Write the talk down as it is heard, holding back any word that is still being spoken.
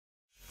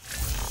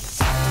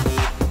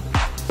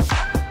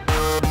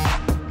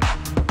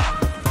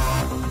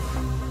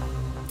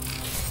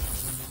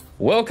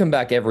Welcome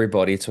back,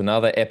 everybody, to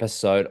another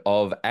episode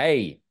of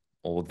a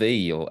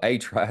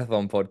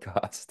Triathlon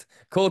podcast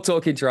called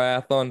Talking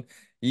Triathlon.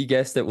 You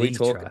guessed it, we The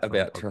talk Triathlon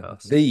about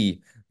podcast.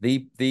 the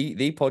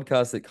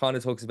podcast that kind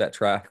of talks about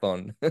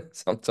triathlon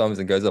sometimes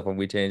and goes off on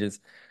weird tangents.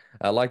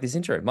 Like this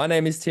intro. My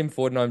name is Tim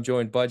Ford, and I'm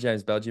joined by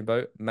James Belgian.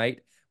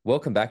 Mate,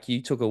 welcome back.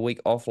 You took a week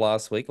off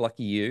last week.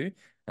 Lucky you.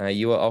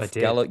 You were I off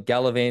did.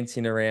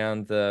 gallivanting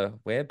around the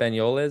where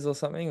Banyoles or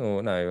something,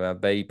 or no, Yeah,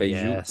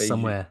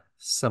 Beju.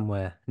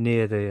 somewhere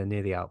near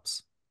the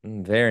Alps.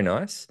 Very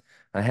nice.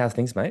 How's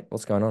things, mate?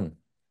 What's going on?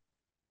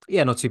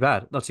 Yeah, not too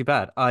bad. Not too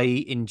bad.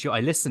 I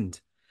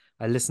listened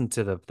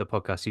to the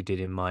podcast you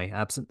did in my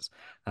absence,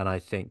 and I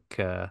think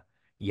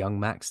young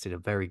Max did a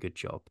very good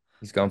job.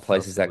 He's I going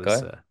places, felt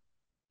that guy.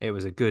 it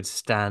was a good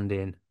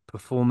stand-in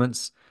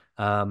performance.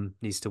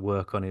 Needs to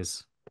work on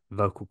his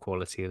vocal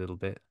quality a little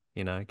bit,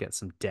 get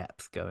some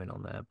depth going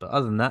on there. But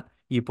other than that,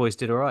 you boys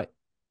did all right.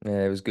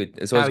 Yeah, it was good.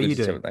 It's How always are good you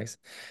to chat doing? with Max.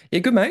 Yeah,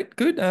 good, mate.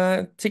 Good.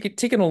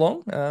 Ticking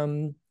along.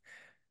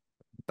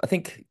 I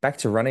think back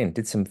to running.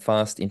 Did some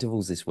fast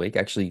intervals this week.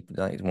 Actually,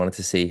 I wanted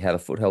to see how the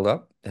foot held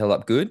up. Held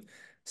up good.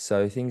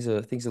 So things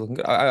are looking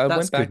good. I That's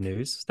went good back.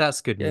 news.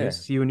 That's good Yeah,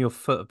 news. You and your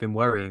foot have been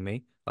worrying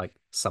me, like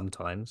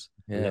sometimes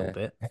a little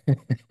yeah.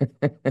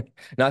 bit.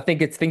 No, I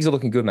think it's things are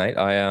looking good, mate.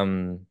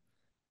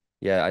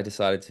 Yeah, I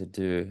decided to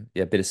do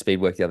a bit of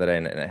speed work the other day,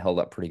 and it held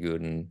up pretty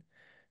good. And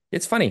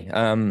it's funny.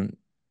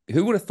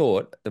 Who would have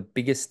thought the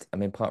biggest, I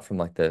mean, apart from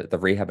like the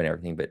rehab and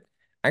everything, but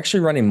actually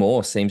running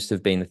more seems to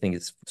have been the thing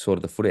that's sort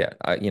of the foot out.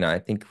 I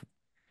think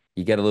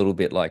you get a little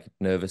bit like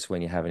nervous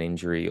when you have an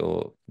injury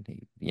or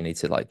you need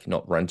to like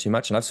not run too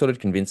much. And I've sort of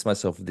convinced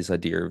myself of this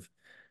idea of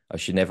I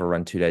should never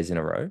run 2 days in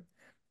a row.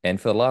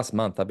 And for the last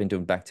month, I've been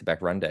doing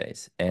back-to-back run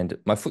days, and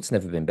my foot's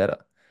never been better.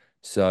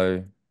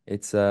 So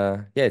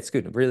yeah, it's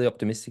good. Really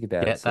optimistic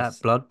about it. Get So that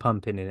blood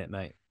pumping in it,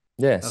 mate.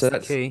 yeah, so That's the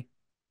that's key.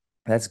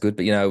 that's good,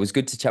 but it was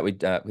good to chat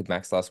with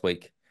Max last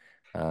week.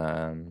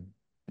 Um,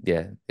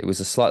 yeah, it was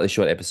a slightly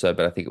short episode,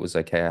 but I think it was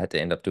okay. I had to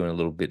end up doing a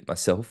little bit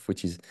myself,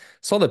 which is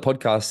solid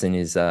podcasting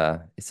is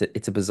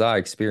it's a bizarre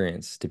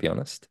experience to be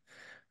honest.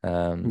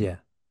 Um, Yeah.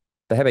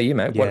 but how about you,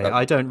 mate? What Yeah.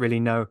 I don't really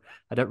know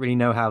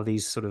how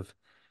these sort of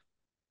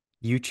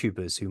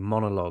YouTubers who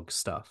monologue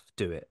stuff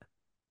do it.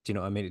 Do you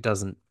know what I mean? It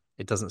doesn't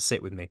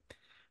sit with me.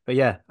 But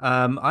yeah,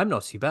 I'm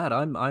not too bad.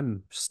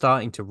 I'm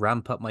starting to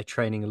ramp up my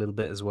training a little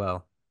bit as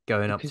well,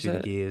 going up because through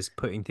the years,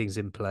 putting things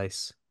in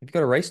place. you've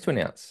got a race to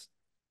announce.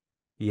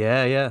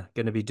 Yeah, yeah.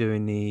 Going to be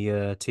doing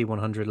the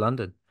T100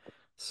 London.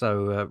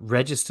 So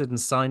registered and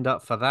signed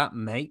up for that,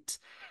 mate.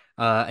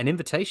 An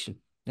invitation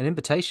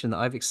that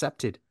I've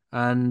accepted.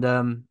 And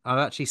I've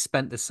actually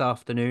spent this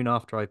afternoon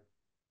after I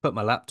put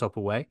my laptop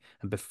away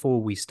and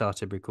before we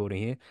started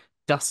recording here,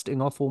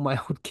 dusting off all my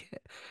old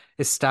kit,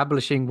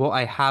 establishing what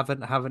I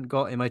haven't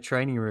got in my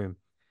training room,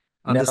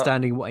 Now,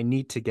 understanding what I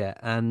need to get,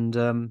 and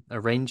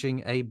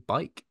arranging a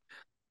bike.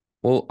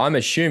 well, I'm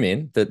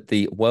assuming that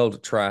the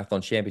World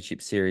Triathlon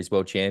Championship Series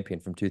world champion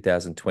from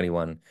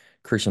 2021,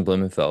 Christian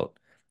Blumenfeld,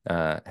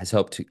 has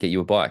helped to get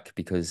you a bike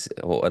because,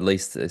 or at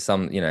least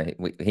some,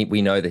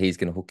 we know that he's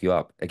going to hook you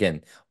up.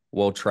 Again,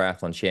 World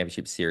Triathlon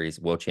Championship Series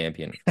world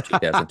champion from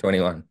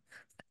 2021,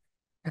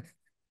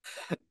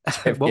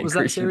 What champion was that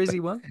Christian, series he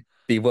won?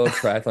 the World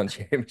Triathlon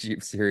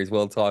Championship Series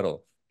world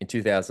title in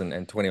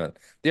 2021.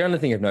 The only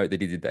thing of note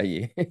that he did that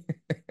year.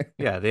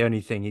 Yeah, the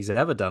only thing he's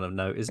ever done of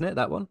note, isn't it?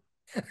 That one?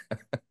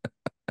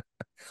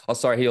 Oh,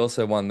 sorry, he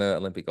also won the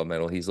Olympic gold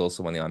medal. He's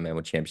also won the Ironman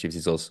World Championships.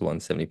 He's also won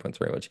 70.3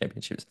 World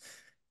Championships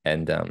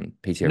and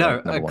PTA No,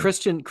 ranked number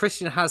one.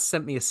 Christian has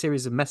sent me a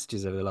series of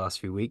messages over the last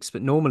few weeks,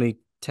 but normally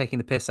taking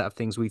the piss out of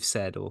things we've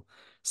said or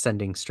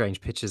sending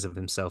strange pictures of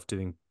himself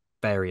doing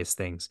various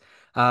things.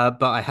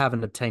 But I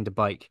haven't obtained a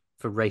bike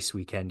for race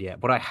weekend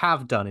yet. What I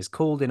have done is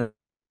called in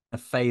a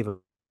favor,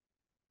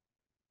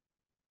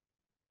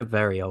 a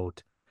very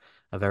old,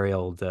 a very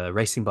old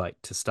racing bike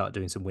to start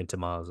doing some winter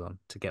miles on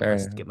to get my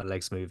Very, get my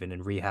legs moving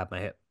and rehab my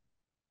hip.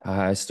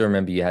 I still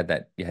remember you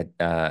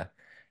had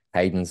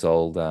Hayden's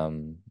old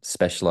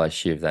specialized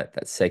shiv,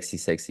 that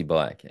sexy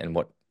bike, and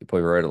what you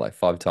probably rode it like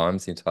 5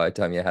 times the entire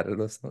time you had it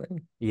or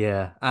something.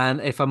 Yeah, and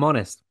if I'm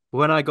honest,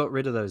 when I got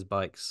rid of those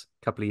bikes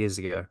a couple of years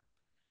ago,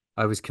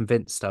 I was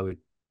convinced I would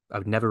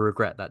never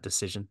regret that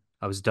decision.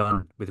 I was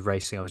done with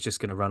racing. I was just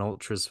going to run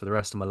ultras for the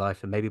rest of my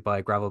life and maybe buy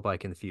a gravel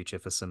bike in the future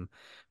for some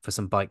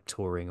bike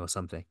touring or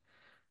something.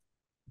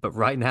 But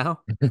right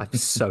now, I'm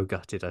so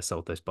gutted I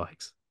sold those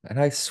bikes. And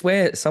I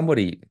swear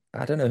somebody,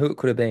 I don't know who it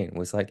could have been,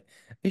 was like,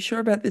 "Are you sure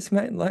about this,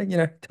 mate? Like,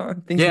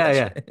 time things Yeah, might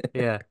yeah, change."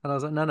 yeah. And I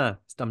was like, no, no,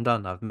 I'm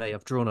done.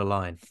 I've drawn a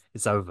line.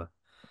 It's over.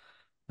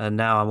 And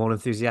now I'm all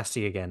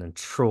enthusiastic again and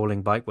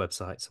trawling bike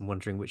websites and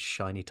wondering which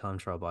shiny time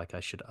trial bike I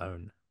should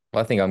own.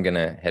 Well, I think I'm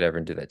gonna head over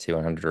and do that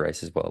T100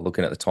 race as well,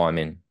 looking at the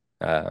timing.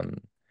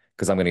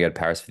 Because I'm gonna go to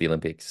Paris for the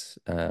Olympics.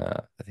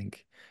 I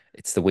think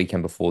it's the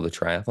weekend before the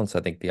triathlon, so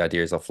I think the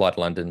idea is I'll fly to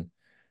London,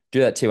 do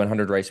that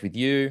T100 race with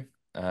you,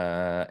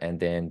 and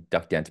then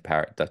duck down to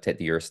Paris, duck take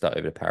the Eurostar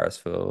over to Paris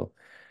for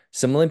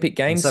some Olympic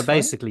And Games so fun.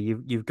 basically,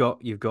 you've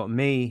got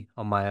me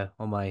on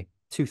my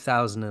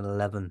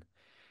 2011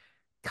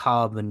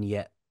 carbon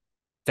yet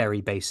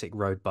very basic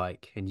road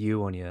bike, and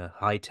you on your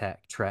high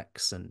tech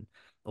treks and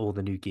all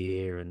the new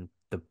gear and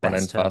the Run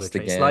best and turbo fast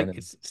track. It's again. like And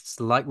it's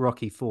like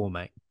Rocky Four,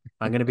 mate.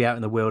 I'm going to be out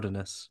in the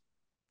wilderness,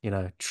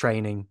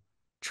 training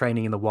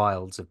in the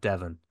wilds of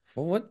Devon,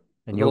 well, what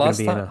and you're going to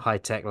be in a time? high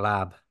tech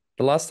lab.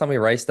 The last time we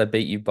raced, I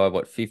beat you by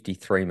what,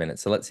 53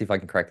 minutes. So let's see if I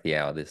can crack the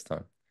hour this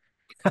time.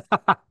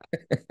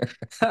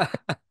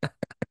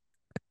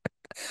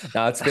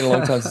 No, it's been a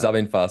long time since I've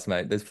been fast,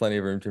 mate. There's plenty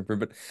of room to improve.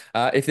 But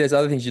if there's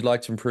other things you'd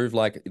like to improve,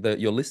 like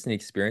your listening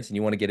experience, and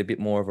you want to get a bit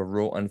more of a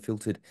raw,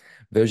 unfiltered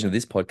version of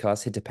this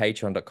podcast, head to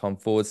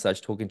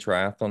patreon.com/talking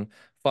triathlon.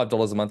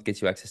 $5 a month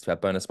gets you access to our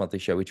bonus monthly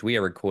show, which we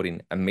are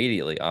recording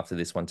immediately after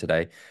this one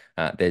today.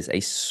 There's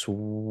a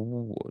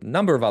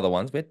number of other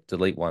ones. We had to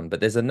delete one, but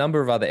there's a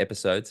number of other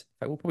episodes. In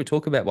fact, we'll probably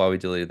talk about why we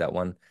deleted that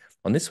one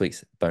on this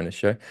week's bonus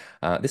show,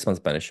 this month's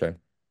bonus show.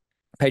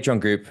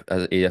 Patreon group,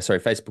 yeah, sorry,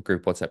 Facebook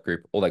group, WhatsApp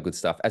group, all that good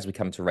stuff. As we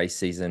come to race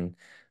season,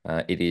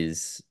 it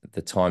is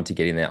the time to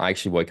get in there. I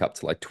actually woke up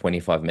to like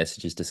 25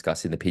 messages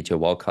discussing the PTO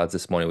wildcards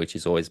this morning, which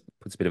is always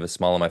puts a bit of a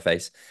smile on my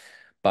face.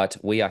 But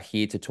we are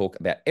here to talk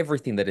about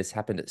everything that has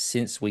happened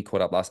since we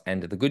caught up last.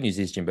 And the good news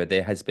is, Jimbo,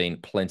 there has been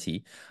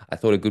plenty. I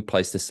thought a good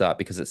place to start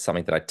because it's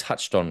something that I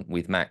touched on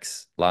with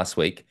Max last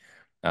week,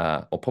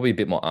 or probably a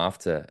bit more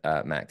after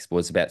Max,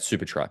 was about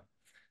Super Try.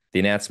 The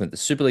announcement, the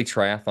Super League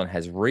Triathlon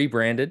has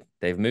rebranded.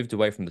 They've moved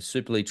away from the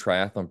Super League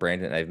Triathlon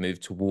brand and they've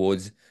moved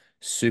towards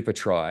Super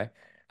Tri.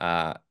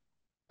 I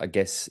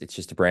guess it's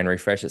just a brand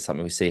refresh. It's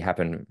something we see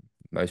happen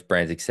most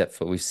brands, except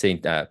for we've seen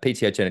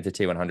PTO turn into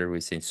T100.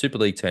 We've seen Super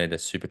League turn into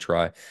Super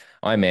Tri.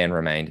 Ironman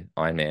remained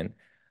Ironman.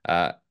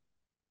 Uh,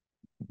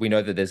 we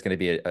know that there's going to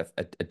be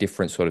a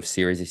different sort of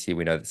series this year.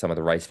 We know that some of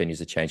the race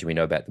venues are changing. We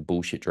know about the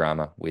bullshit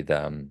drama with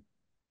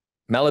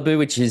Malibu,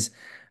 which is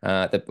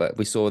that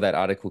we saw that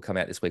article come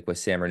out this week where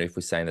Sam Renouf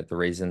was saying that the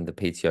reason the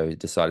PTO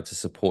decided to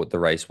support the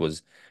race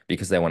was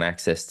because they want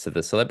access to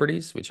the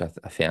celebrities, which I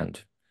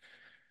found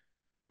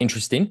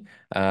interesting.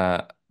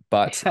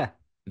 But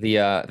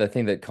Yeah. the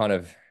thing that kind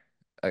of,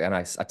 and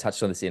I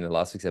touched on this in the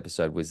last week's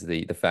episode, was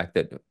the fact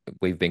that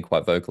we've been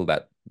quite vocal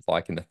about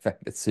liking the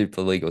fact that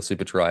Super League or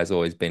Super Tri has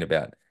always been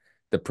about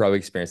the pro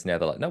experience. Now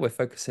they're like, no, we're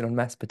focusing on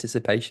mass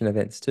participation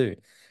events too.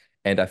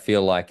 And I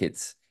feel like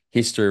it's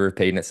history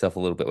repeating itself a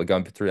little bit. We're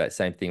going through that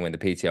same thing when the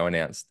PTO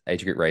announced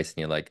age group racing.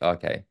 You're like,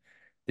 okay,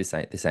 this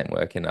ain't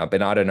working.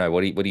 But I don't know.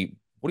 What do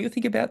you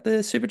think about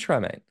the Super Try,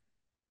 mate?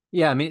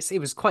 Yeah, I mean it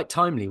was quite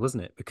timely,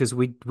 wasn't it? Because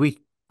we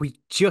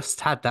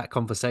just had that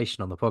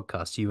conversation on the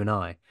podcast, you and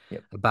I,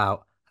 Yep.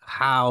 about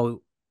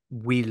how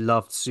we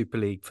loved Super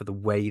League for the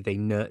way they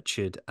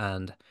nurtured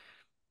and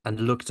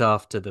looked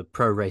after the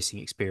pro racing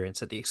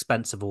experience at the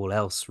expense of all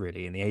else,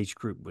 really. And the age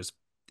group was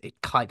they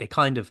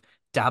kind of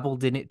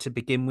dabbled in it to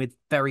begin with,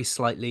 very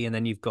slightly, and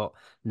then you've got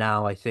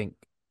now, I think,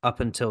 up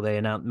until they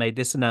made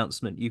this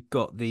announcement, you've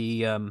got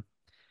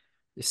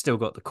it's still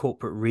got the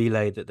corporate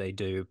relay that they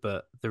do,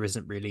 but there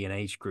isn't really an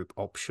age group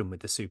option with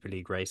the Super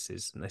League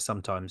races, and they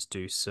sometimes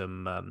do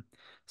some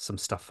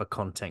stuff for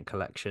content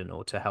collection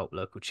or to help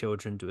local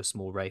children do a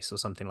small race or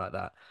something like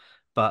that.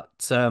 But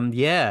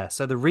yeah,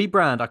 so the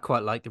rebrand, I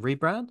quite like the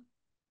rebrand.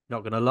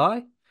 Not gonna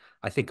lie.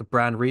 I think a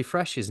brand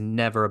refresh is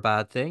never a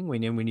bad thing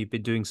when you've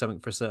been doing something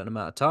for a certain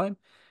amount of time.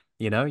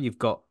 You've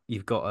got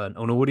an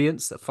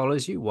audience that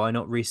follows you. Why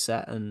not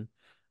reset and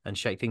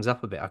shake things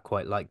up a bit? I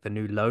quite like the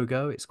new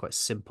logo. It's quite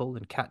simple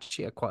and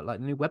catchy. I quite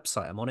like the new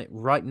website. I'm on it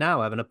right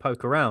now, having a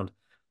poke around.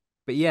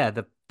 But yeah,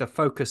 the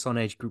focus on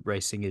age group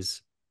racing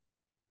is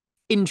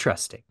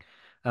interesting.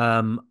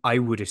 I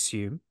would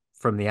assume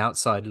from the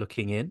outside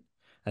looking in,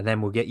 and then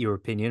we'll get your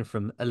opinion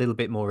from a little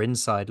bit more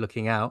inside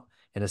looking out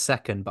in a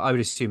second. But I would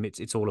assume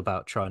it's all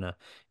about trying to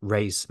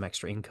raise some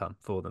extra income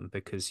for them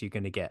because you're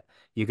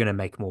gonna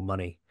make more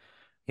money,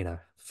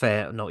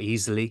 fair, not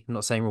easily. I'm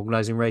not saying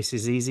organizing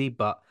races is easy,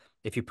 but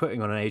if you're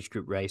putting on an age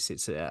group race,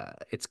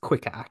 it's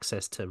quicker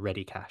access to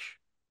ready cash.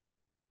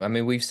 I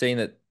mean, we've seen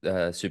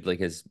that Super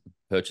League has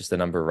purchased a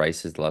number of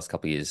races the last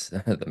couple of years.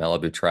 The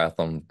Malibu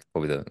Triathlon,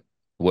 probably the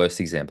worst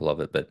example of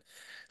it, but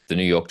the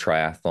New York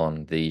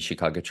Triathlon, the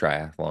Chicago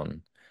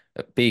Triathlon,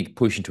 a big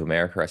push into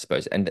America, I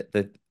suppose. And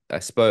I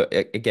suppose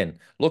again,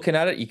 looking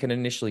at it, you can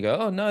initially go,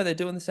 "Oh no, they're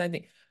doing the same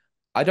thing."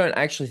 I don't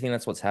actually think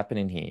that's what's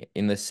happening here,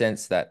 in the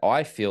sense that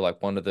I feel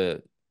like one of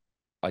the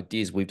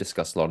ideas we've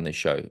discussed a lot on this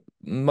show,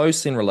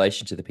 mostly in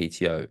relation to the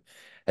PTO,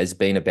 has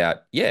been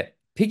about, yeah,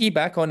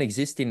 piggyback on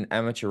existing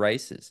amateur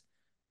races,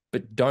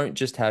 but don't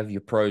just have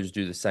your pros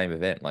do the same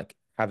event, like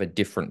have a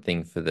different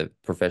thing for the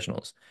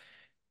professionals.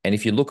 And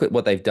if you look at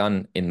what they've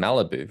done in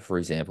Malibu, for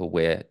example,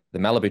 where the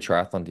Malibu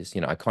Triathlon, this,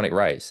 iconic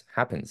race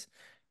happens,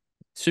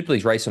 Super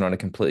League's racing on a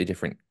completely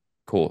different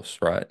course,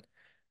 right?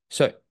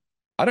 So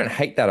I don't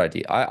hate that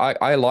idea.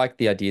 I like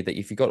the idea that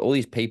if you've got all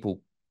these people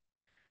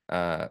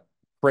uh,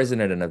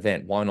 present at an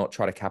event, why not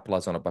try to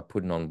capitalize on it by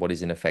putting on what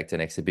is in effect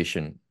an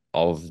exhibition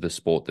of the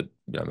sport that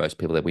most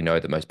people that we know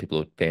that most people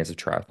are fans of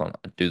triathlon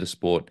do the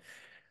sport.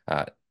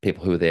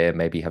 people who are there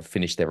maybe have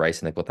finished their race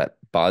and they've got that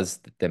buzz.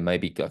 They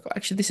maybe go,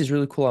 actually, this is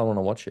really cool. I want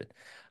to watch it.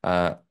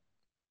 Uh,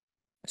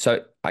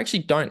 so I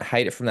actually don't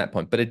hate it from that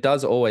point, but it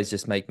does always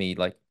just make me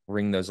like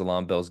ring those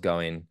alarm bells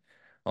going.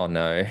 Oh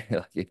no,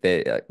 like if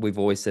they we've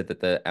always said that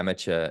the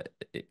amateur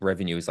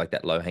revenue is like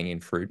that low hanging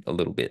fruit a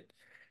little bit,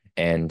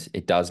 and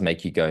it does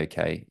make you go,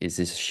 okay, is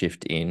this a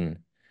shift in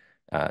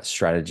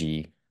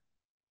strategy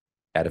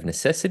out of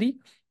necessity,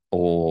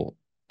 or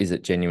is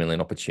it genuinely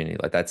an opportunity?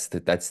 Like that's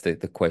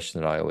the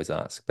question that I always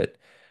ask. But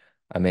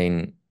I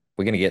mean,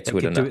 we're gonna get They to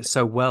it could do enough. it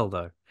so well,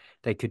 though.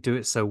 They could do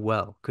it so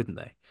well, couldn't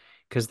they?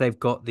 Because they've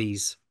got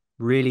these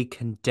really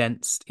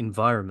condensed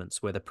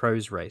environments where the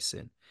pros race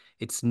in.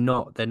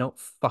 They're not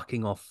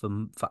fucking off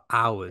for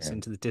hours Yeah,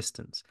 into the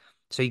distance.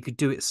 So you could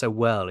do it so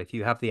well if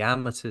you have the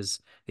amateurs,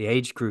 the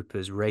age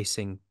groupers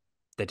racing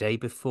the day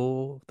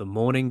before, the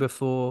morning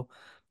before,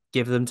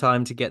 give them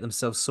time to get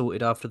themselves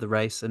sorted after the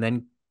race,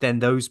 and then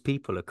those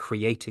people are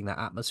creating that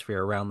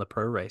atmosphere around the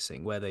pro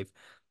racing where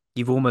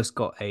you've almost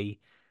got a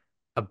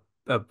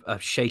a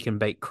shake and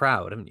bake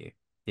crowd, haven't you?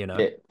 You know,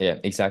 yeah, yeah,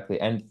 exactly.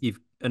 And you've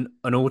an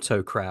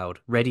auto crowd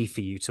ready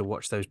for you to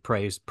watch those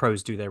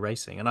pros do their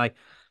racing. And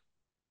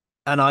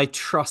I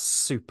trust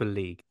Super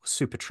League,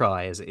 Super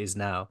Try as it is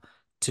now,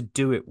 to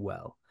do it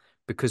well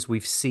because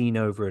we've seen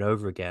over and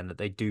over again that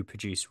they do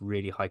produce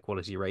really high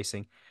quality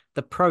racing.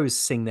 The pros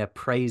sing their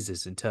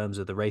praises in terms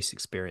of the race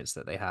experience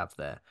that they have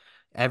there.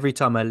 Every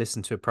time I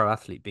listen to a pro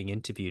athlete being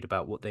interviewed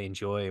about what they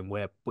enjoy and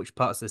which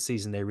parts of the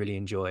season they really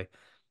enjoy,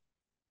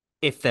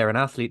 if they're an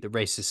athlete that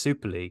races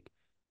Super League,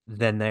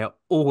 then they are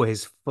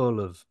always full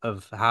of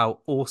how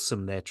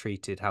awesome they're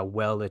treated, how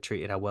well they're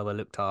treated, how well they're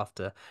looked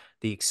after,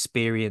 the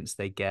experience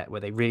they get,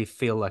 where they really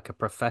feel like a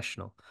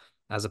professional,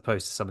 as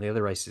opposed to some of the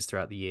other races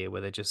throughout the year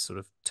where they're just sort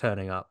of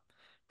turning up,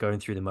 going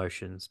through the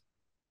motions,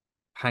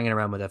 hanging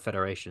around with their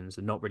federations,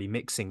 and not really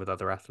mixing with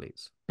other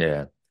athletes.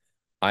 yeah,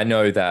 I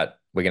know that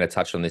we're going to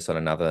touch on this on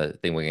another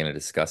thing we're going to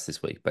discuss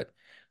this week, but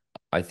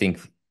I think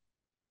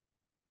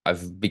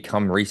I've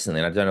become recently,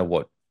 and I don't know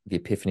what the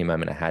epiphany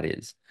moment I had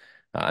is.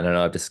 And I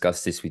know I've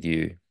discussed this with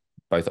you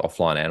both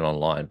offline and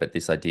online, but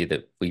this idea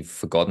that we've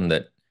forgotten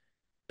that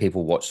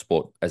people watch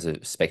sport as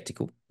a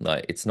spectacle.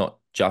 Like it's not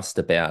just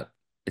about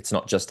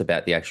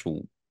the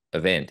actual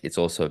event. It's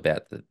also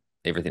about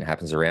everything that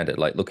happens around it.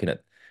 Like looking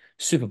at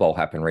Super Bowl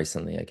happened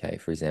recently, okay,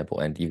 for example,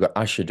 and you've got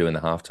Usher doing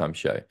the halftime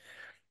show.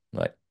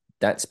 Like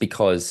that's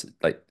because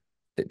like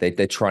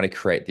they're trying to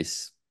create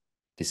this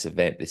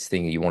event, this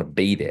thing. You want to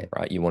be there,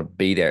 right? You want to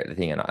be there at the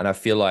thing, and I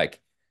feel like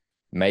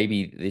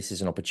maybe this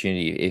is an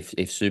opportunity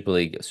if Super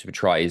League, Super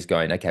Try is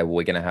going, okay, well,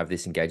 we're going to have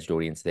this engaged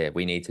audience there.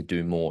 We need to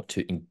do more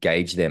to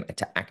engage them and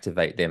to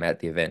activate them at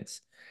the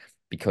events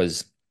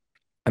because.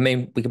 I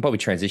mean, we can probably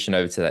transition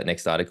over to that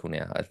next article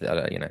now.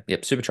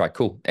 Yep, Super Try,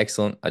 cool,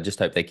 excellent. I just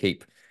hope they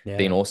keep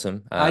being Yeah.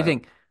 awesome. I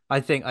think I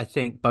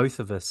think both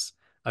of us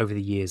over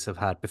the years have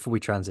had, before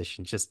we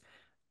transition, just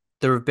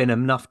there have been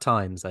enough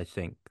times, I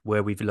think,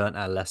 where we've learnt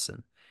our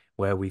lesson,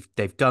 where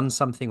they've done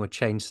something or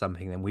changed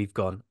something, then we've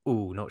gone,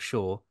 oh, not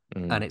sure,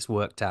 Mm, and it's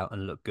worked out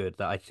and looked good.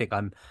 That I think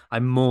I'm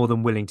more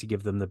than willing to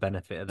give them the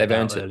benefit of the they've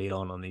doubt earned it. early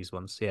on these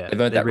ones. Yeah, They've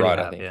earned they that really right,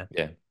 I have. think. Yeah.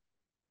 Yeah.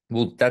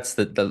 Well, that's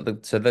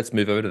so let's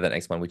move over to that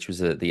next one, which was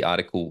the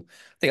article.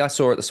 I think I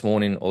saw it this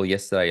morning or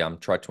yesterday.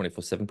 Try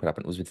 24/7 put up,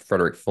 and it was with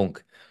Frederick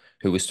Funk,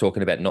 who was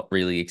talking about not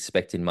really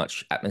expecting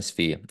much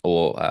atmosphere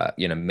or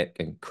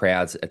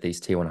crowds at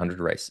these T100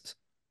 races.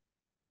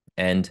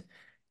 And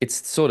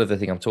it's sort of the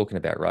thing I'm talking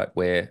about, right?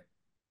 Where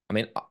I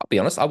mean, I'll be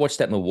honest, I watched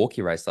that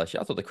Milwaukee race last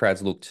year. I thought the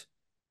crowds looked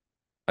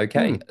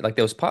okay. Hmm. Like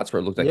there was parts where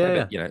it looked okay,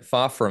 Yeah. but Yeah.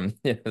 far from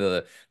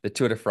the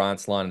Tour de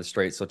France line in the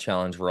streets or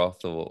Challenge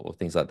Roth or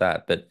things like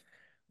that. But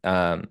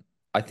um,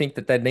 I think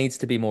that there needs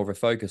to be more of a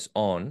focus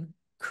on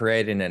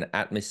creating an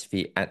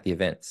atmosphere at the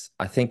events.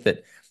 I think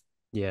that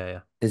Yeah. Yeah.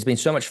 there's been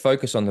so much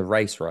focus on the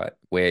race, right?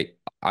 Where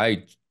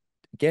I,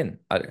 again,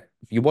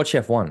 if you watch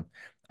F1,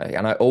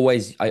 and I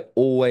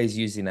always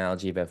use the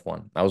analogy of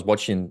F1. I was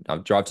watching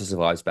Drive to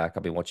Survive's back.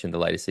 I've been watching the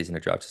latest season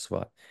of Drive to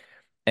Survive.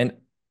 And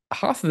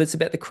half of it's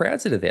about the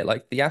crowds that are there.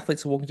 Like the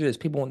athletes are walking through this.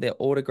 People want their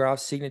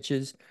autographs,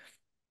 signatures,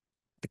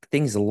 the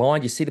things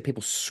aligned. You see the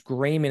people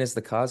screaming as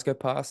the cars go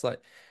past. Like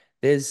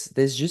there's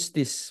just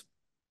this.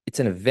 It's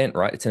an event,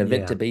 right? It's an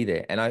event to Yeah. be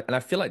there. And I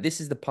feel like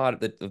this is the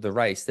part of the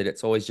race that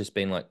it's always just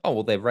been like, oh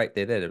well, they're right,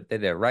 they're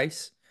their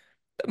race.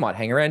 They might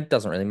hang around,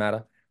 doesn't really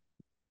matter.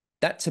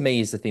 That to me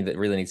is the thing that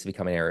really needs to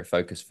become an area of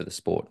focus for the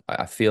sport.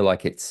 I feel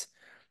like it's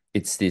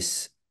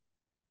this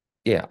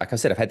yeah, like I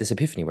said, I've had this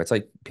epiphany where it's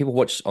like people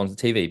watch on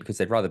TV because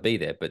they'd rather be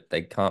there, but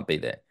they can't be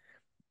there.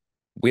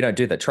 We don't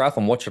do that.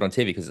 Triathlon watch it on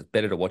TV because it's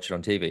better to watch it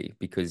on TV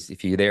because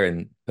if you're there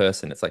in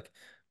person, it's like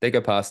they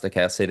go past,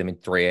 okay, I'll see them in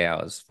 3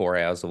 hours, 4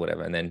 hours or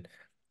whatever, and then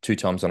two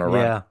times on a run.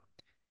 Yeah.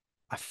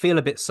 I feel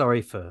a bit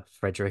sorry for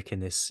Frederick in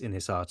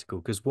this article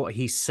because what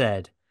he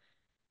said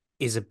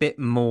is a bit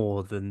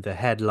more than the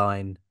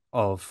headline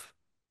of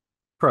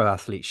pro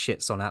athlete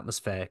shits on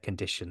atmosphere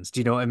conditions. Do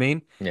you know what I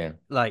mean? Yeah.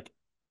 Like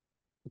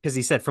because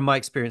he said, from my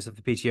experience of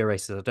the PTO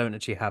races, I don't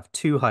actually have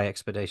too high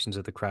expectations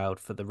of the crowd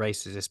for the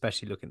races,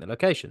 especially looking at the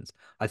locations.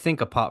 I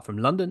think apart from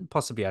London,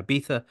 possibly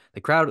Ibiza,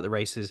 the crowd at the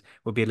races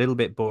would be a little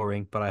bit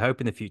boring, but I hope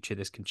in the future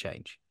this can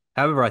change.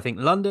 However, I think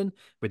London,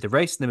 with the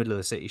race in the middle of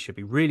the city, should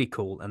be really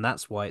cool, and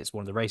that's why it's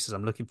one of the races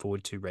I'm looking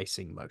forward to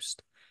racing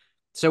most.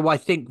 So I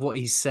think what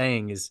he's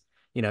saying is,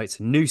 it's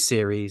a new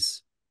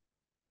series.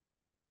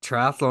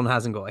 Triathlon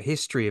hasn't got a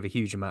history of a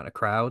huge amount of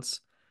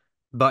crowds.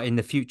 But in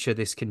the future,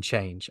 this can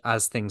change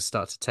as things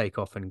start to take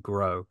off and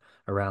grow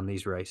around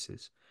these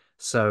races.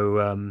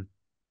 So,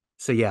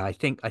 so yeah, I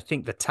think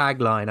the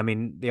tagline. I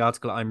mean, the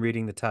article I'm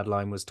reading, the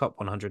tagline was "Top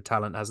 100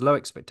 talent has low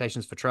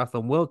expectations for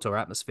triathlon world tour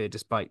atmosphere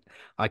despite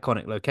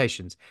iconic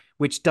locations,"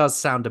 which does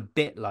sound a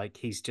bit like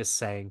he's just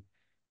saying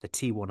the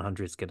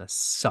T100 is gonna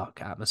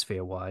suck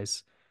atmosphere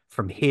wise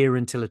from here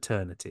until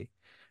eternity.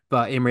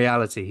 But in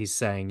reality, he's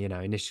saying,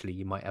 initially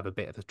you might have a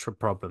bit of a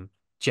problem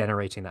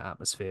generating that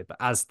atmosphere, but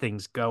as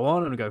things go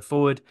on and go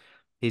forward,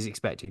 he's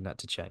expecting that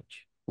to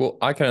change. Well,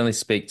 I can only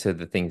speak to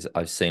the things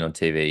I've seen on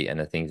TV and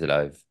the things that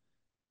I've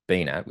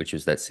been at, which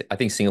is that I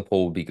think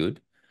Singapore would be good.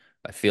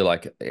 I feel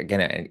like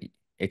again,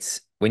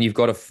 it's when you've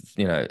got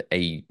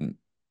a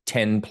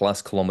 10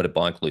 plus kilometer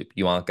bike loop,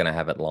 you aren't going to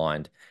have it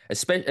lined.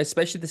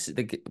 Especially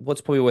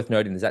what's probably worth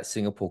noting is that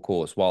Singapore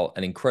course, while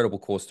an incredible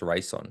course to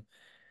race on,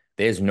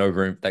 there's no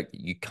room, like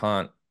you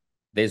can't,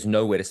 there's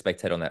nowhere to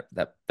spectate on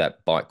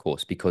that bike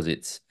course because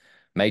it's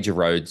major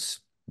roads,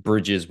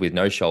 bridges with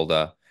no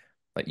shoulder.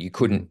 Like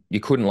Mm. you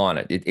couldn't line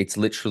it. It's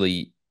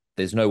literally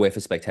there's nowhere for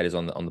spectators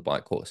on the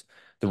bike course.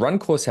 The run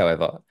course,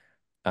 however,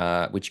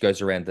 which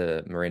goes around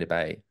the Marina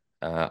Bay,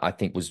 I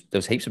think there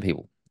was heaps of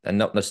people, and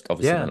not just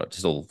obviously Yeah. not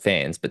just all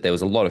fans, but there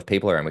was a lot of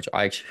people around, which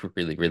I actually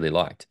really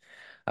liked.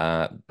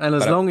 Uh, And but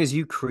as long as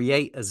you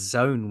create a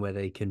zone where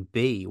they can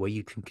be, where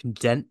you can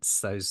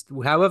condense those,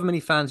 however many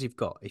fans you've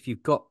got, if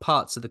you've got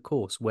parts of the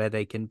course where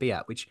they can be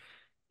at, which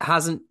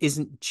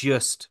isn't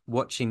just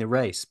watching the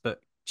race,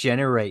 but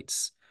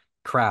generates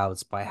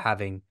crowds by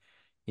having,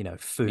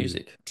 food,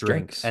 music,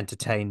 drink, drinks,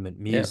 entertainment,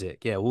 yeah,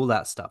 music, yeah, all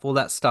that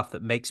stuff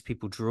that makes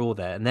people draw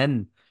there. And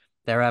then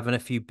they're having a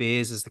few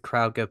beers as the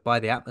crowd go by,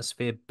 the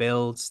atmosphere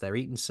builds, they're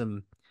eating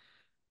some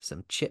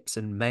chips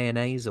and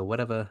mayonnaise or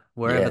whatever,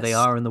 wherever they yes,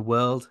 are in the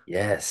world.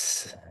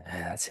 yes,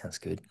 yeah, that sounds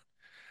good.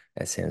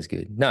 That sounds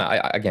good. No,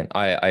 again,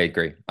 I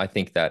agree. I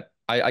think that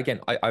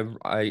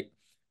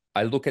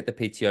I look at the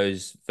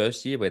PTO's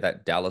first year where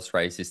that Dallas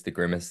race is the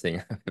grimmest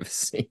thing I've ever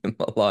seen in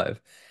my life.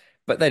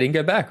 But they didn't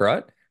go back,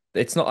 right?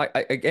 It's not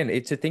again,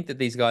 it's to think that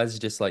these guys are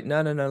just like,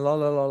 no, la la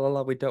la la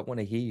la, we don't want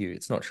to hear you.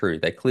 It's not true.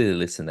 They clearly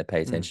listen, they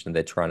pay Mm. attention, and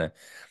they're trying to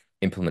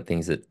implement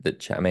things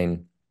I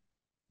mean,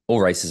 all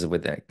races are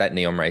with that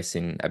neon race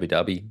in Abu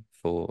Dhabi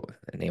for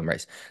neon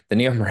race. The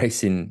neon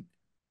race in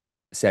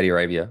Saudi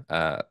Arabia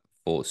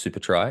for Super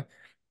Try,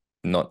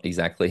 not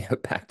exactly a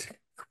packed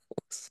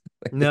course.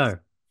 No,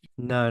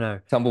 no, no.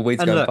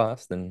 Tumbleweeds And going look,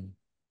 past and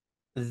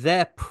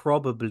they're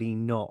probably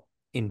not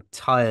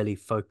entirely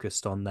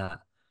focused on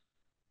that.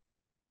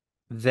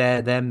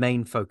 Their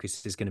main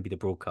focus is going to be the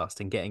broadcast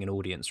and getting an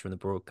audience from the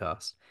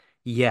broadcast.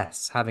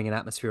 Yes, having an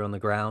atmosphere on the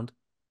ground,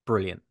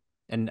 brilliant.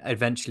 And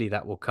eventually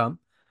that will come.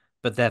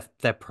 But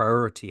their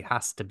priority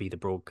has to be the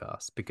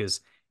broadcast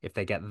because if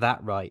they get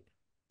that right,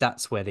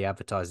 that's where the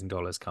advertising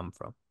dollars come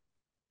from.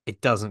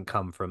 It doesn't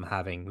come from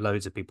having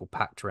loads of people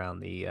packed around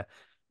the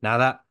now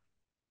that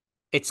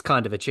it's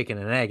kind of a chicken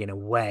and egg in a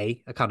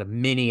way, a kind of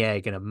mini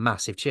egg and a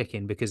massive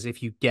chicken, because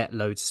if you get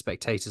loads of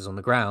spectators on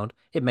the ground,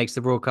 it makes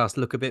the broadcast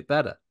look a bit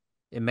better.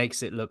 It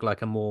makes it look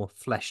like a more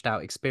fleshed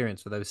out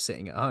experience for those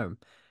sitting at home.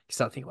 You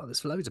start thinking, well,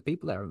 there's loads of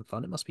people there having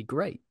fun. It must be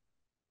great.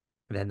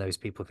 And then those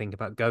people think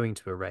about going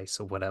to a race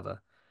or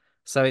whatever.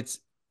 So it's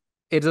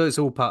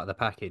all part of the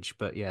package.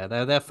 But yeah,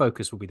 their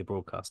focus will be the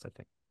broadcast, I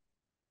think.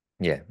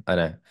 yeah, I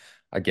know.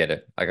 I get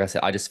it. Like I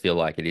said, I just feel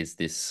like it is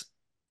this.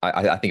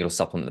 I think it'll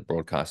supplement the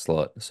broadcast a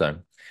lot. So,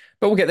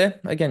 but we'll get there.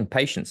 Again,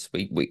 patience.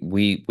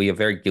 We are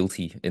very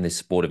guilty in this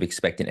sport of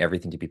expecting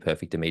everything to be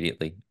perfect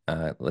immediately.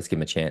 Let's give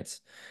them a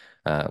chance.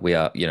 We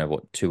are,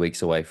 what, 2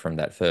 weeks away from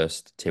that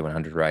first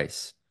T100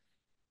 race.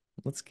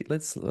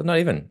 Let's not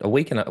even a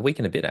week and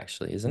a bit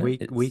actually, isn't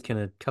it? It's Week in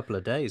a couple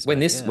of days, mate.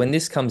 Yeah. when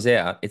this comes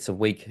out, it's a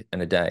week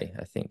and a day,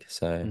 I think.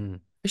 So Mm.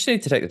 we should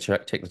need to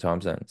check the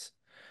time zones.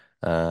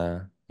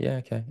 Yeah,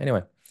 okay.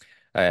 Anyway,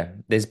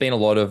 there's been a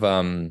lot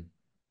of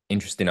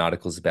interesting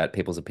articles about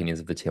people's opinions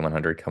of the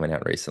T100 coming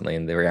out recently,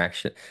 and the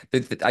reaction.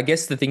 I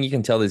guess the thing you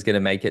can tell is going to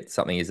make it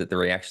something is that the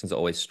reactions are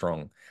always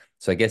strong.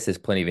 So I guess there's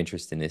plenty of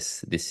interest in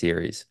this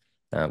series,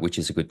 which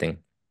is a good thing.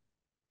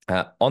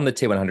 On the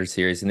T100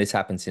 series, and this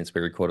happened since we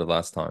recorded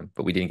last time,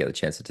 but we didn't get the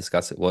chance to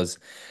discuss it, was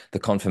the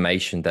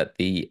confirmation that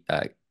the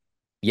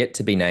yet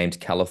to be named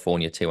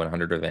California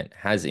T100 event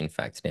has in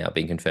fact now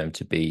been confirmed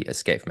to be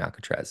Escape from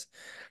Alcatraz.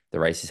 The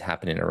race is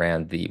happening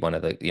around the one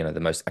of the the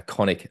most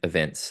iconic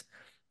events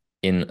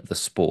in the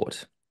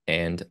sport,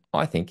 and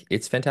I think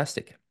it's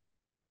fantastic.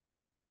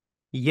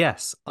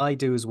 Yes, I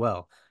do as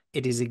well.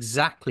 It is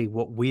exactly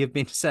what we have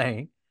been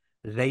saying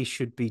they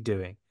should be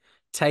doing.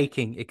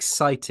 taking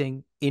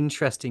exciting,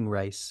 interesting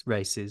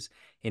races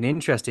in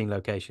interesting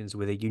locations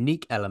with a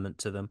unique element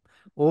to them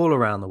all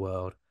around the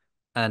world,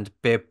 and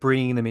they're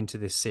bringing them into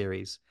this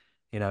series.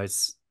 You know,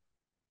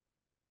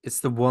 it's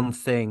the one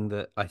thing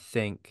that I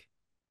think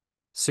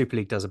Super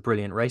League does a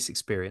brilliant race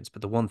experience,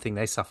 but the one thing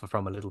they suffer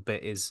from a little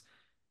bit is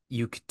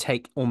you could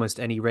take almost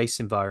any race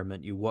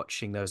environment, you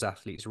watching those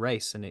athletes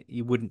race, and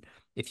you wouldn't,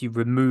 if you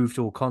removed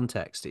all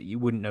context, you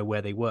wouldn't know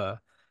where they were.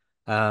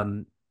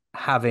 Um,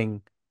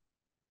 Having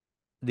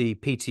the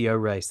PTO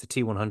race, the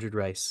T100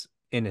 race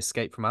in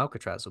Escape from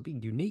Alcatraz will be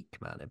unique,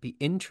 man. It'd be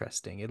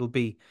interesting. It'll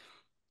be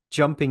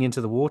jumping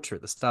into the water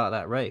at the start of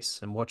that race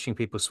and watching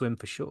people swim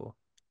for sure.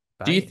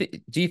 Banging.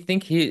 Do you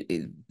think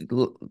he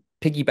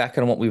piggybacking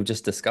on what we were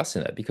just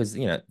discussing it, because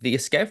the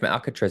Escape from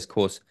Alcatraz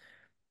course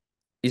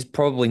is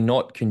probably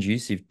not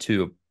conducive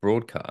to a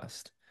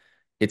broadcast.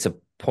 It's a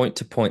point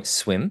to point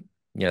swim.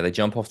 They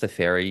jump off the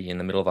ferry in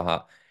the middle of a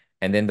hut,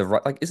 and then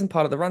like isn't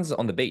part of the runs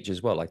on the beach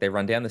as well. Like they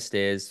run down the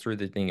stairs through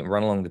the thing and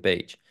run along the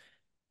beach.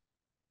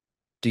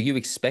 Do you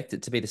expect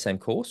it to be the same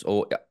course,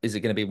 or is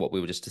it going to be what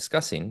we were just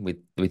discussing with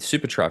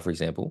Super Try, for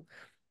example,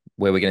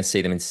 where we're going to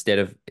see them instead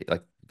of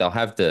like they'll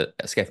have the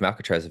Escape from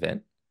Alcatraz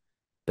event,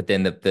 but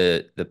then the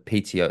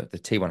PTO, the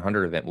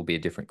T100 event will be a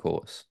different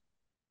course.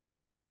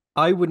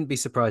 I wouldn't be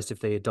surprised if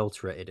they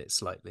adulterated it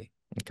slightly,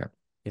 Okay.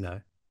 you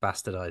know,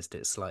 bastardized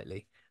it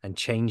slightly and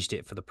changed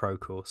it for the pro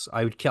course.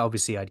 I would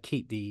obviously I'd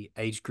keep the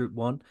age group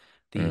one,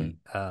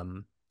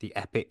 Mm. the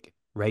epic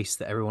race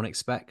that everyone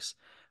expects,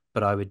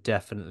 but I would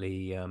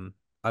definitely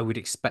I would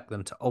expect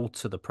them to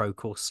alter the pro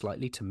course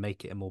slightly to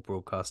make it a more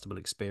broadcastable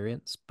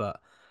experience. But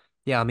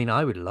yeah, I mean,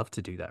 I would love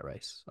to do that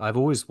race. I've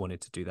always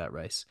wanted to do that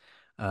race.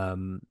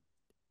 Um,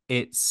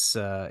 it's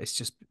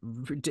just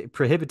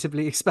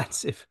prohibitively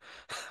expensive,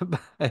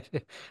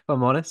 if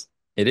I'm honest.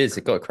 It is.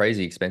 It got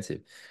crazy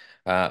expensive.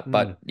 Mm.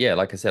 But yeah,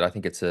 like I said, I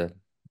think it's a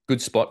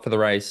good spot for the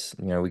race.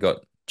 We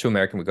got two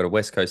American, we got a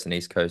West Coast and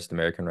East Coast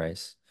American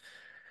race.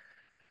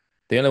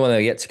 The only one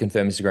that yet to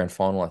confirm is the grand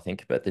final, I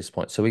think, but at this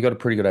point. So we got a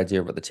pretty good idea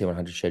of what the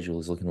T100 schedule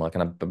is looking like.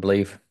 And I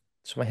believe,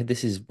 so my head,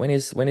 this is when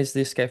is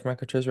the Escape from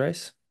Alcatraz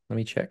race? Let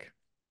me check.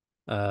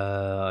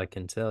 I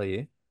can tell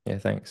you. Yeah,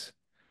 thanks.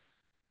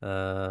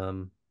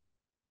 Um,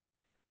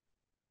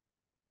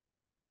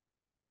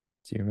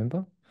 Do you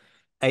remember?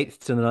 8th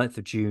to the 9th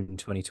of June,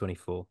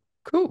 2024.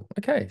 Cool.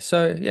 Okay.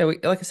 So yeah,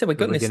 like I said, we've So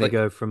gotten we're this going to like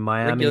go from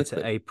Miami regular to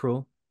clip.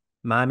 April,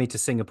 Miami to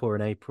Singapore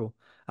in April,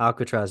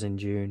 Alcatraz in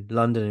June,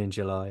 London in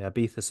July,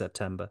 Ibiza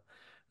September,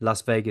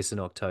 Las Vegas in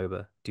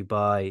October,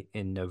 Dubai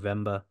in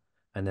November,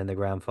 and then the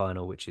grand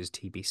final, which is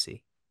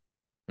TBC.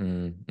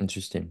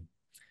 Interesting.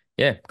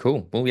 Yeah,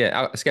 cool. Well,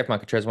 yeah, Escape from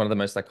Alcatraz, one of the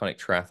most iconic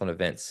triathlon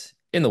events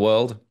in the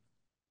world.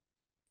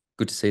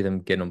 Good to see them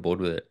getting on board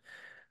with it.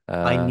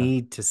 I Uh,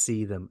 need to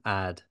see them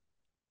add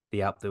the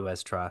Alpe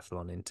d'Huez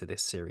triathlon into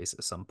this series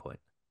at some point.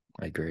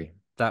 I agree.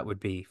 That would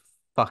be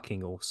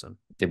fucking awesome.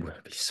 It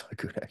would be so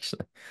good,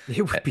 actually. It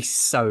A- would be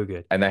so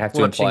good And they have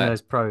to watching imply it,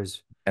 those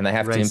pros and they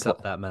have to race imply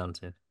up that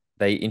mountain.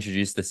 they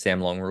introduced the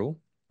Sam Long rule,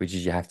 which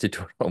is you have to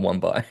do it on one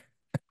bye.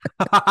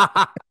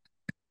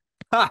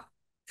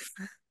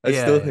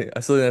 Yeah, yeah. I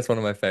still think that's one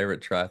of my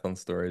favorite triathlon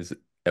stories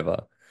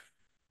ever.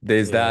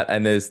 There's Yeah. that,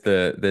 and there's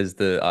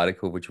the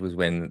article which was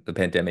when the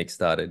pandemic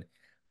started,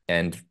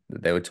 and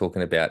they were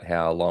talking about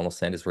how Lionel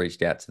Sanders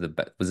reached out to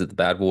was it the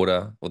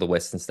Badwater or the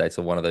Western States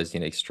or one of those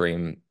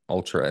extreme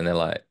ultra, and they're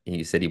like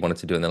he said he wanted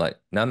to do, it, and they're like,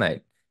 no,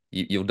 mate,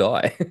 you'll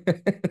die.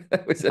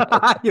 That was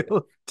another,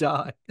 You'll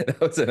die. that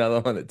was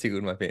another one that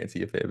tickled my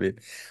fancy a fair bit.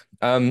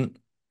 Um,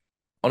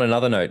 on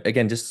another note,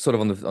 again, just sort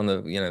of on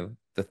the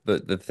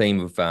the theme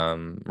of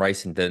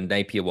racing, the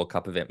Napier World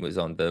Cup event was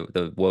on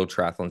the World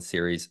Triathlon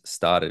Series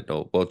started,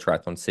 or World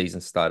Triathlon season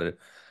started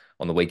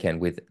on the weekend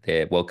with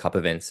their World Cup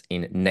events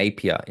in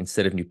Napier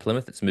instead of New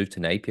Plymouth. It's moved to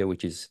Napier,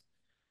 which is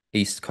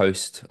east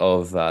coast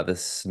of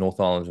this North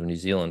Island of New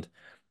Zealand.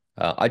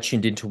 I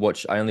tuned in to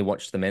watch. I only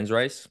watched the men's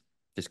race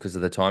just because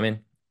of the timing,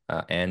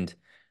 and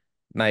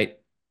mate,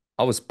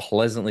 I was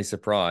pleasantly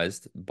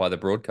surprised by the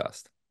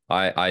broadcast.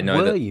 I know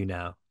Were that you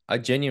now? I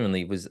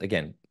genuinely was,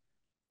 again,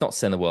 not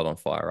setting the world on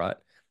fire, right?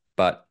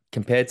 But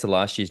compared to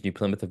last year's New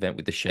Plymouth event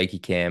with the shaky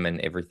cam and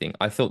everything,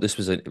 I felt this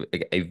was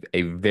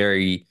a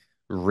very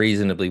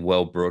reasonably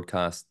well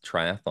broadcast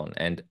triathlon,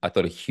 and I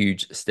thought a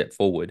huge step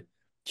forward,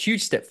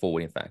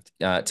 in fact,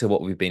 to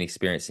what we've been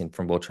experiencing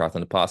from World Triathlon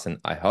in the past. And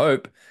I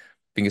hope,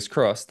 fingers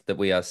crossed, that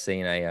we are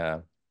seeing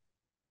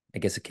I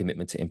guess, a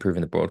commitment to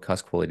improving the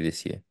broadcast quality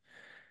this year.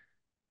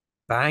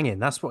 Banging.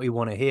 That's what we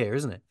want to hear,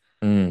 isn't it?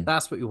 Mm.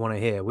 That's what we want to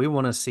hear. We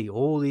want to see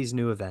all these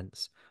new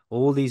events,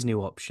 all these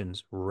new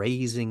options,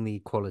 raising the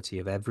quality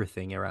of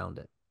everything around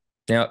it.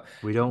 Now,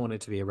 We don't want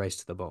it to be a race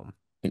to the bottom.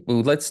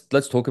 well, let's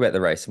talk about the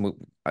race. And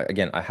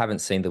again, I haven't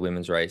seen the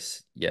women's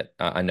race yet.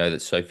 I know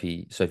that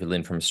Sophie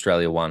Lynn from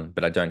Australia won,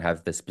 but I don't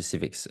have the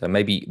specifics.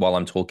 Maybe while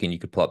I'm talking, you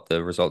could pull up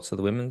the results of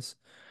the women's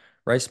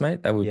race,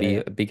 mate. That would Yeah, be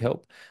yeah. a big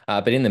help.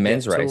 But in the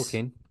men's Get race,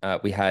 talking.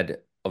 we had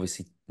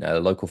obviously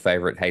local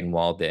favorite Hayden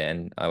Wilde there,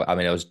 and I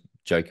mean I was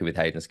joking with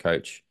Hayden's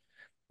coach.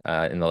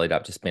 in the lead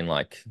up, just been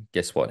like,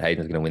 guess what?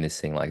 Hayden's going to win this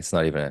thing. Like it's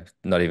not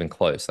even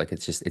close. Like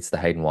it's the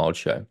Hayden Wilde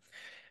show.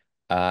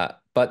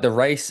 But the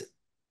race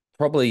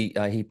probably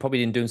he probably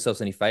didn't do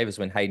himself any favors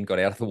when Hayden got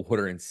out of the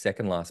water in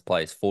second last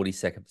place,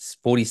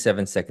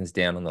 47 seconds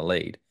down on the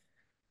lead.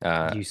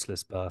 Uh,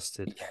 Useless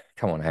bastard.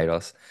 Come on,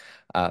 Haydos.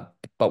 Uh,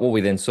 but what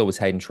we then saw was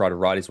Hayden try to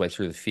ride his way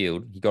through the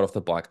field. He got off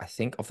the bike, I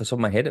think, off the top of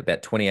my head,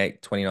 about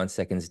 28, 29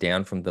 seconds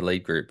down from the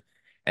lead group,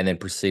 and then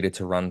proceeded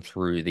to run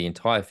through the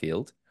entire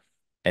field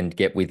and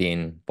get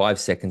within 5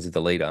 seconds of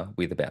the leader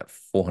with about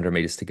 400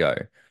 meters to go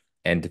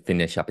and to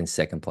finish up in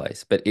second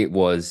place. But it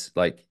was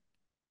like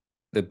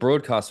the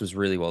broadcast was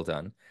really well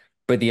done,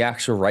 but the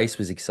actual race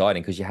was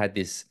exciting because you had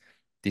this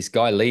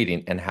guy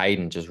leading and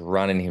Hayden just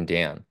running him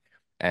down.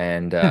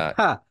 And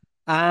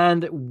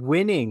And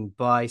winning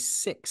by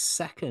 6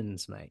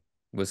 seconds, mate.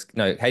 was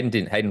no, Hayden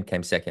didn't. Hayden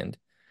came second.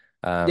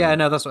 Yeah,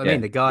 no, that's what I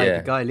mean. Yeah, The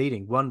yeah. guy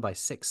leading won by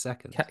 6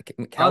 seconds.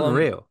 Callum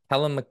Unreal.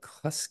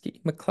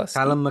 McCluskey.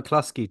 Callum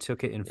McCluskey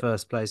took it in Yeah.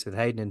 first place with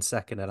Hayden in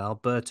second and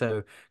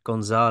Alberto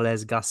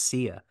Gonzalez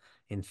Garcia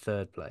in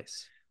third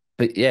place.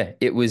 But yeah,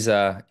 it was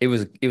a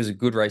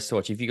good race to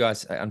watch. If you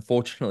guys,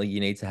 unfortunately, you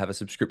need to have a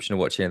subscription to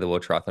watch any of the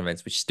World Triathlon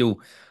events, which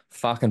still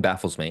fucking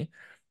baffles me.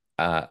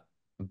 Uh,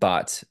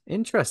 but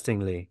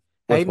Interestingly,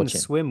 worth Hayden's watching.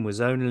 swim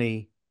was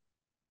only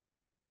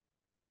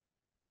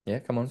Yeah,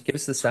 come on, give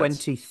us the stats.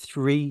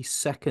 23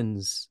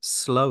 seconds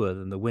slower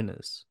than the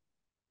winners.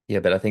 Yeah,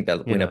 but I think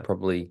that You winner know,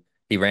 probably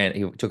he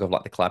took off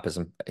like the clappers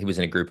and he was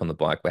in a group on the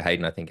bike where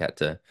Hayden I think had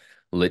to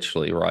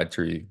literally ride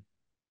through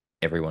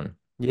everyone.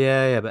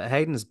 yeah, but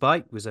Hayden's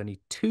bike was only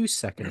 2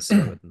 seconds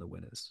slower than the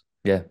winners.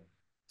 Yeah,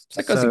 so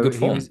that guy's in So good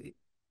form.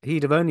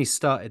 he'd have only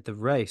started the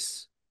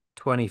race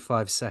 20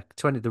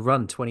 the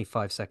run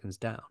 25 seconds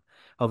down.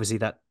 Obviously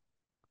that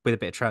with a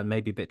bit of track,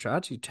 maybe a bit of track.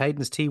 Actually,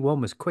 Hayden's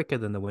T1 was quicker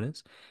than the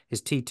winners.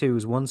 His T2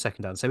 was 1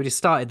 second down. So he just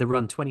started the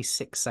run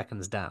 26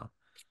 seconds down,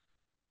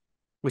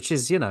 which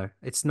is,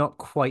 it's not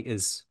quite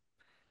as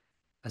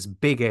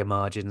big a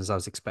margin as I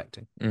was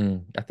expecting.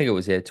 I think it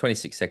was, yeah,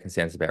 26 seconds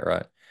sounds about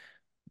right.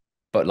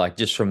 But like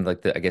just from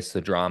like the I guess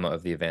the drama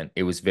of the event,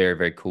 it was very,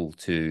 very cool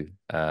to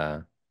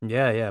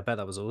Yeah, I bet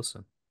that was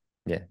awesome.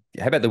 yeah.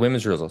 How about the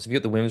women's results? Have you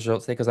got the women's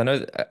results there? Because I know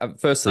that,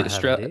 firstly, I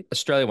have indeed.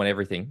 Australia won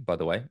everything, by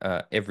the way.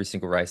 Every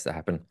single race that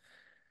happened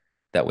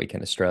that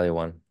weekend, Australia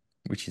won,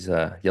 which is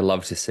you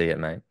love to see it,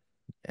 mate.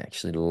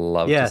 Actually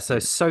love to Yeah, see so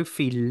it.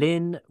 Sophie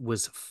Lynn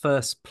was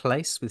first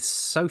place with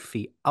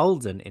Sophie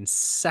Alden in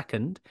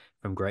second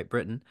from Great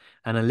Britain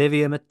and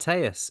Olivia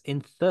Mateus in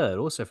third,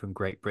 also from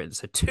Great Britain.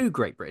 So two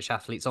Great British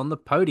athletes on the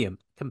podium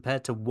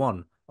compared to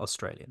one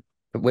Australian.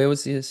 But where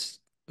was this?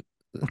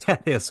 The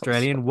top, The top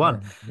spot. Australian Yeah.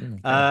 won.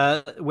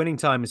 Okay. Winning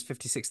time is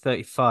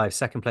 56:35,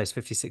 second place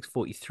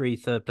 56:43,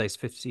 third place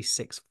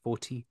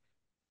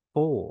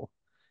 56:44.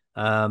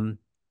 Um,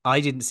 I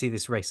didn't see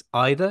this race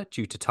either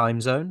due to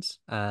time zones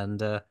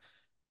and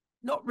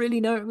not really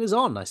know it was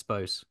on, I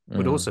suppose,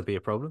 would Mm. also be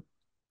a problem.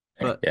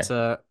 But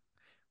Yeah.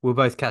 we'll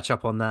both catch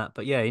up on that.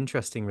 But yeah,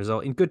 interesting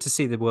result. And good to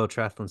see the World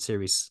Triathlon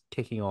Series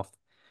kicking off.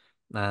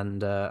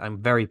 And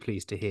I'm very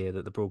pleased to hear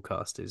that the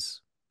broadcast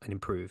is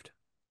improved.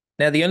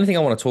 Now, the only thing I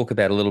want to talk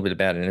about a little bit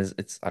about, and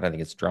it's I don't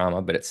think it's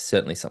drama, but it's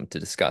certainly something to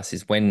discuss,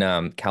 is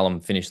when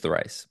Callum finished the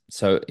race.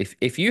 So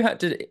if you had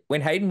to,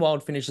 when Hayden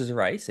Wilde finishes a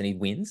race and he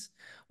wins,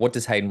 what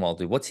does Hayden Wilde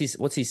do? What's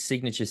his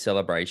signature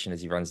celebration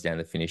as he runs down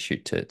the finish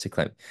chute to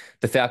claim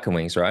the Falcon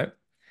Wings, right?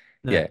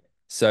 Yeah. Yeah.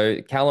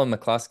 So Callum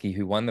McCluskey,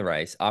 who won the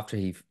race, after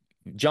he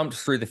jumped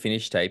through the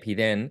finish tape, he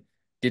then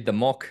did the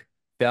mock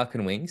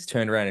Falcon Wings,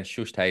 turned around and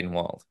shushed Hayden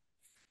Wilde.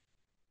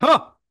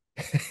 Huh!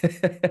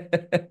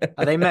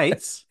 Are they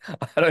mates?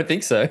 I don't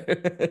think so.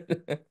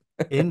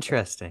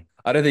 Interesting.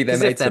 I don't think they're Because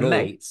mates at all.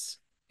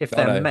 if Oh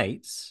they're no,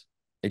 mates,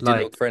 it did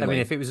look like I mean, friendly.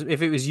 if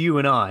it was you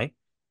and I,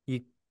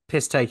 you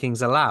piss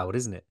taking's allowed,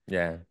 isn't it?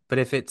 Yeah, But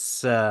if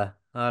it's I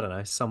don't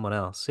know, someone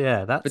else,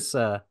 yeah, but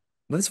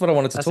that's what I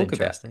wanted to that's talk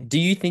about. interesting. Do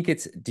you think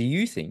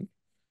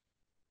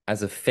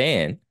as a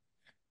fan,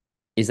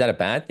 is that a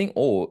bad thing,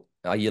 or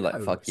are you like, No,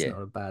 fuck it's yeah,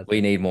 not a bad we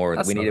thing. need more,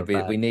 That's not a we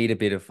bad need a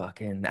bit of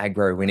fucking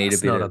aggro, we need a that's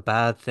bit not a of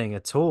bad thing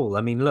at all.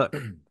 I mean, look,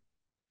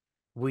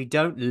 we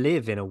don't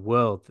live in a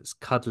world that's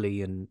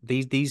cuddly and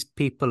these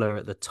people are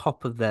at the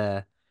top of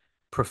their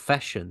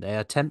profession. They are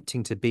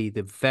attempting to be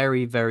the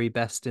very, very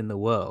best in the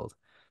world.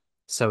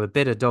 So a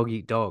bit of dog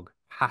eat dog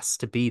has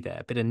to be there.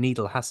 A bit of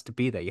needle has to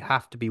be there. You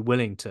have to be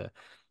willing to,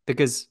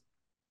 because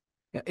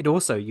it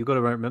also, you've got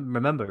to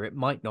remember, it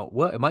might not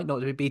work. It might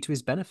not be to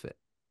his benefit.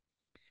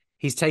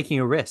 He's taking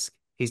a risk.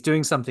 He's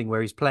doing something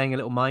where he's playing a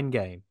little mind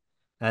game.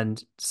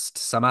 And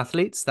some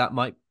athletes, that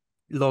might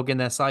log in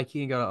their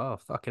psyche and go, oh,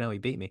 fucking hell, he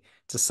beat me.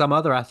 To some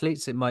other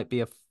athletes, it might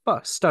be a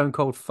stone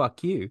cold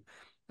fuck you.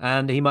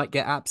 And he might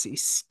get absolutely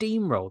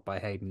steamrolled by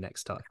Hayden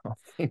next time I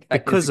think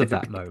that is because going of to that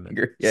be moment.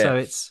 angry. Yeah, So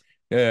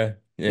yeah,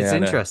 it's yeah. I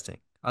know. interesting.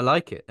 I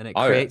like it. And it Oh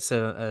creates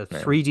a man,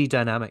 3D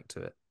dynamic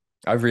to it.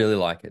 I really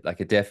like it.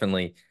 Like it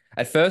definitely.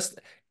 At first,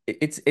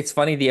 it's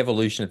funny the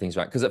evolution of things,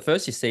 right? Because at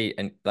first you see,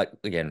 and like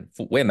again,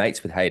 we're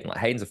mates with Hayden. Like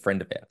Hayden's a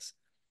friend of ours,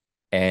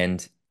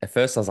 and at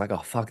first I was like, oh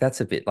fuck,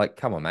 that's a bit like,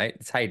 come on, mate,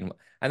 it's Hayden.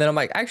 And then I'm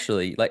like,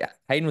 actually, like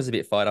Hayden was a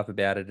bit fired up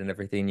about it and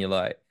everything. You're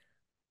like,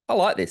 I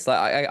like this.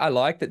 Like, I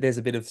like that there's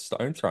a bit of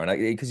stone thrown.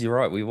 Because you're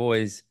right. We've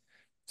always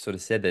sort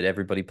of said that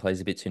everybody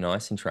plays a bit too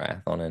nice in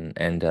triathlon,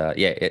 and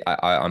yeah,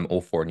 I'm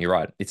all for it. And you're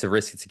right. It's a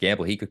risk. It's a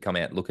gamble. He could come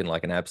out looking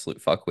like an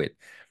absolute fuckwit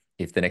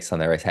if the next time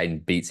they race, Hayden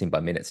beats him by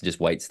minutes and just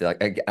waits.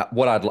 Like,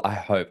 what I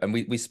hope, and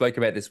we spoke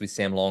about this with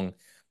Sam Long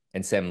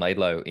and Sam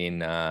Laidlow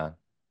in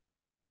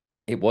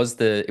it was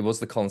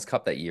the Collins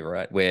Cup that year,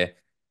 right? Where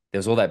there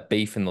was all that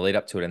beef in the lead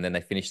up to it, and then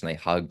they finished and they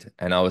hugged.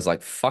 And I was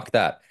like, fuck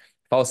that.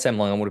 If I was Sam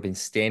Long, I would have been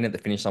standing at the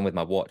finish line with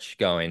my watch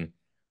going,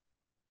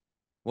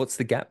 what's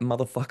the gap,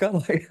 motherfucker?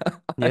 Like,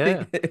 I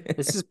Yeah. think,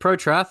 This is pro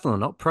triathlon,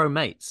 not pro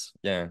mates.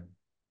 yeah. So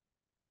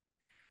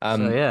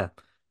Um, yeah.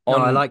 No,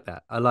 I on, like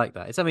that. I like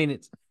that. I mean,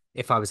 it's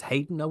if I was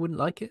Hayden, I wouldn't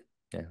like it.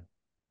 yeah.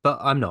 But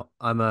I'm not.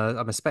 I'm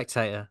a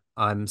spectator.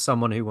 I'm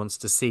someone who wants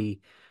to see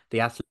the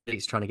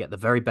athletes trying to get the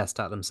very best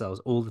out of themselves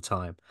all the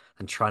time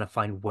and trying to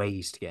find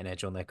ways to get an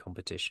edge on their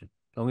competition.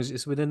 As long as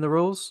it's within the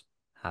rules,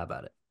 how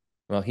about it?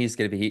 Well, he's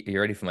going to be, you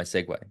ready for my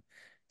segue?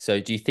 So,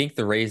 do you think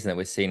the reason that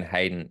we're seeing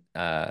Hayden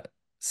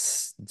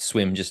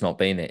swim just not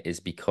being there is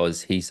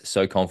because he's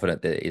so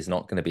confident that there is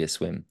not going to be a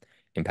swim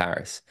in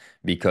Paris?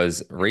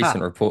 Because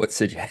recent Ha. reports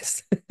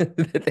suggest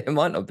that there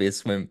might not be a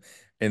swim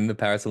in the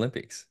Paris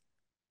Olympics.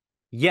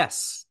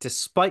 Yes,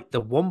 despite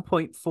the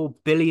 1.4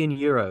 billion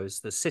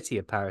euros the city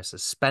of Paris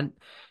has spent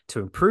to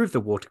improve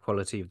the water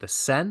quality of the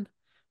Seine,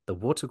 the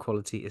water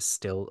quality is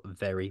still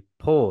very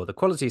poor. The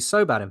quality is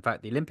so bad, in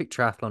fact, the Olympic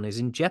triathlon is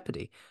in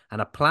jeopardy,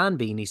 and a plan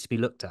B needs to be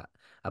looked at.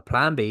 A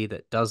plan B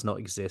that does not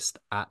exist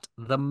at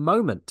the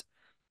moment.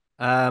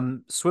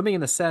 Swimming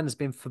in the Seine has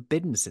been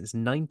forbidden since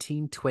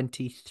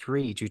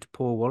 1923 due to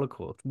poor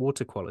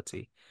water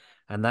quality,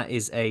 and that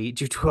is due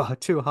to a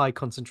too high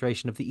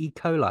concentration of the E.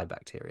 coli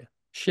bacteria,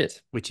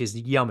 Shit. which is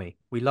yummy.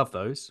 We love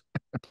those.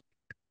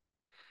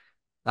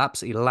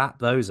 Absolutely lap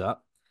those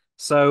up.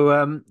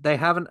 So they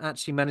haven't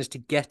actually managed to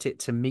get it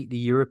to meet the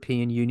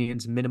European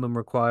Union's minimum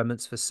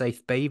requirements for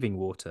safe bathing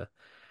water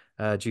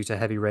due to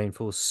heavy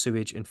rainfall,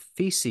 sewage, and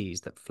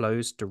feces that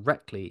flows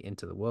directly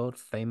into the world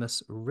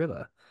famous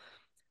river.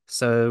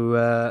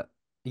 So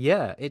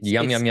yeah, it's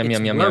Yum, it's yum, yum, it's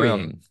yum, yum, yum, worrying.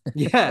 yum.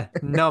 Yeah,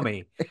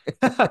 nummy.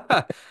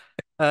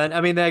 And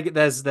I mean,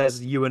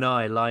 there's you and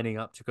I lining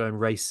up to go and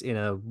race in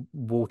a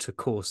water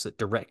course that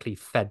directly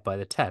fed by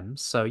the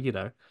Thames. So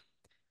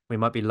we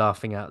might be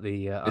laughing out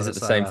the Is other it the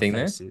side of same our thing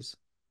there? faces.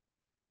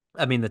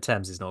 I mean, the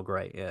Thames is not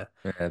great. Yeah,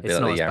 Yeah, a bit it's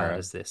like not the as bad Yarra.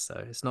 as this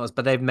though. It's not as,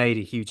 but they've made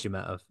a huge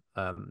amount of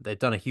they've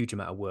done a huge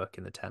amount of work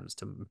in the Thames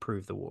to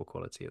improve the water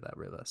quality of that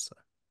river. So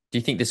Do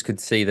you think this could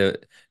see the?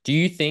 Do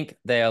you think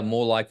they are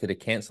more likely to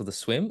cancel the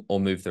swim or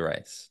move the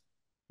race?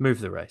 move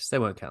the race. They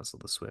won't cancel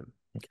the swim.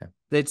 Okay.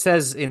 It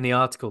says in the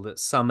article that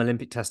some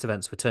Olympic test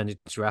events were turned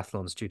into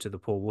triathlons due to the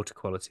poor water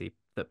quality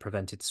that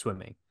prevented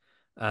swimming.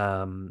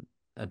 And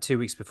 2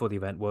 weeks before the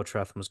event, World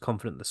Triathlon was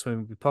confident the swimming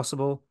would be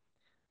possible.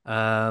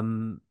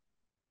 Um,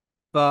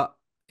 but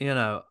you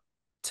know,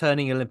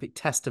 turning Olympic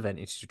test event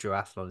into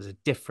triathlon is a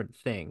different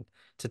thing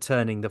to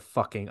turning the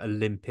fucking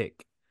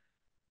Olympic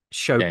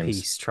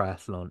James, showpiece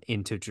triathlon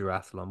into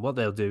duathlon. What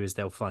they'll do is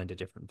they'll find a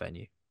different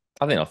venue,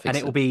 I think I'll and fix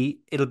it.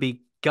 it'll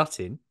be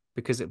gutting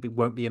because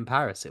won't be in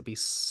Paris. It'll be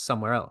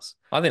somewhere else.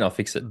 I think I'll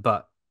fix it.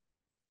 But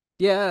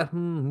yeah,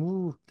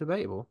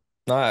 debatable.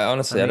 No, I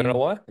honestly, I don't know mean,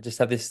 why. I just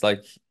have this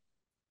like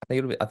I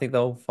think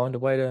they'll find a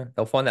way to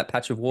they'll find that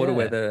patch of water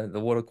where yeah, the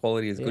water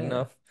quality is good yeah.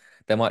 enough.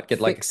 They might get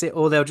like Fix it,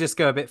 or they'll just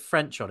go a bit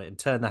French on it and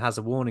turn the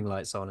hazard warning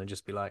lights on and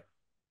just be like,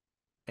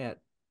 yeah,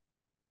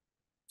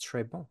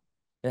 très bon.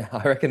 yeah,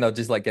 I reckon they'll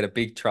just like get a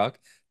big truck,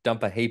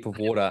 dump a heap of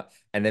water,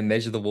 and then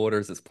measure the water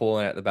as it's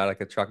pouring out the back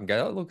of the truck and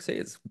go, oh look, see,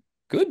 it's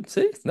good.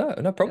 See, no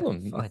Yeah,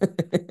 problem. fine,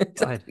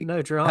 It's fine. like,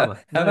 No drama,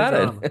 have no at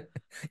drama. it.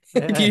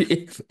 If Yeah,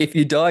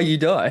 you die, you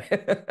die.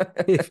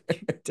 if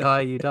you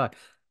die, you die.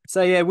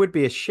 So yeah, it would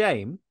be a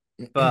shame,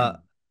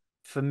 but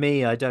for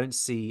me, I don't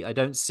see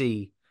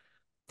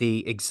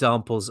the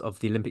examples of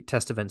the Olympic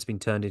test events being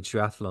turned into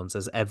duathlons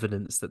as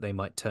evidence that they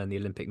might turn the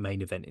Olympic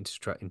main event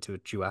into a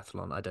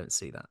duathlon. I don't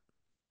see that.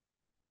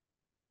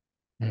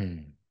 Hmm.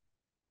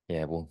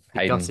 Yeah, well,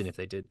 Be gutting if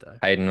they did though.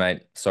 Hayden,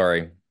 mate,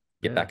 sorry,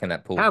 get Yeah. back in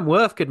that pool. Cam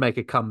Worth could make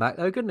a comeback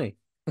though, couldn't he?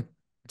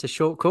 To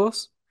short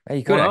course. Hey,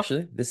 you could One off.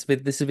 actually. This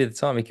would be the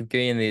time he could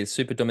be in the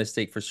super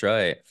domestique for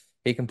Australia.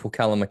 He can pull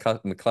Callum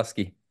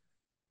McCluskey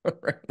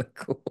around the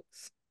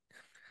course.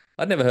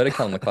 I'd never heard of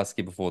Callum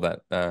McCluskey before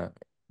that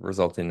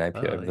result in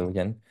Napier Oh, over the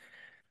weekend.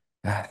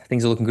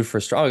 Things are looking good for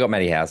Australia. Oh, I got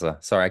Matty Hauser.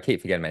 Sorry, I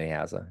keep forgetting Matty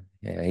Hauser.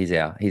 Yeah,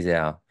 he's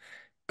our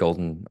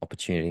golden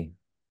opportunity.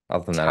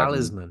 Other than that, I didn't.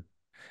 talisman.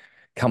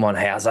 Come on,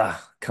 Hauser.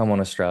 Come on,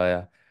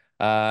 Australia.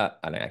 I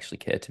don't actually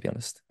care, to be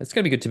honest. It's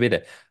going to be good to be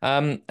there.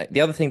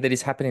 The other thing that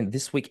is happening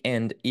this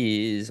weekend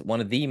is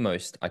one of the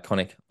most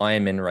iconic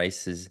Ironman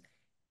races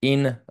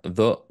in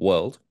the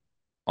world.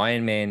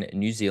 Ironman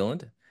New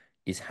Zealand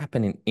is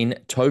happening in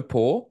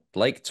Taupo,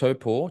 Lake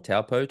Taupo,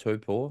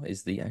 Taupo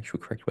is the actual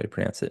correct way to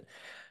pronounce it.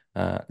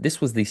 This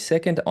was the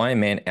second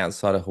Ironman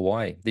outside of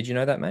Hawaii. Did you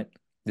know that, mate?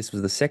 This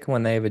was the second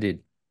one they ever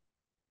did.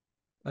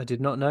 I did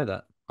not know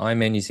that.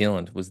 Ironman New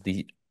Zealand was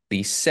the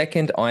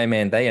second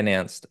Ironman they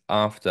announced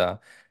after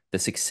the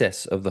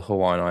success of the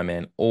Hawaiian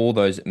Ironman all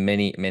those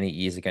many, many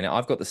years ago. Now,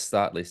 I've got the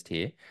start list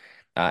here,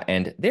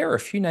 and there are a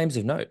few names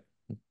of note.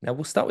 Now,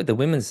 we'll start with the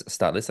women's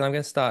start list, and I'm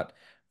going to start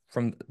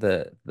from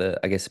the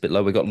I guess, a bit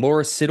low. We've got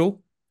Laura Siddle.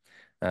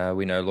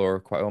 We know Laura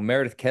quite well.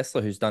 Meredith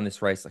Kessler, who's done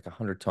this race like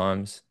 100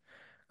 times.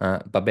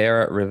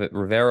 Barbara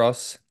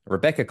Riveros,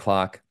 Rebecca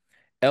Clark,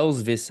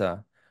 Els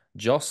Visser,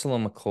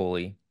 Jocelyn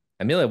McCauley,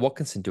 Amelia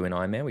Watkinson doing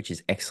Ironman, which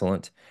is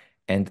excellent.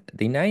 And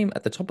the name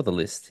at the top of the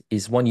list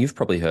is one you've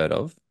probably heard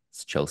of.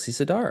 It's Chelsea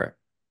Sodaro.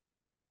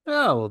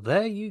 Oh, well,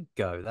 there you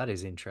go. That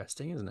is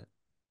interesting, isn't it?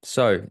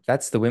 So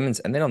that's the women's.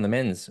 And then on the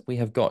men's, we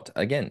have got,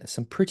 again,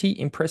 some pretty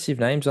impressive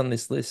names on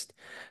this list.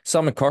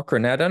 Simon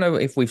Cochrane. Now, I don't know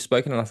if we've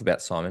spoken enough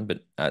about Simon,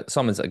 but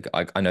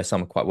I know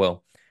Simon quite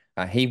well.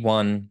 He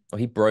won, or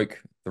he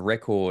broke the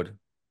record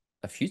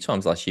a few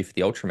times last year for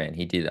the Ultraman.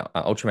 He did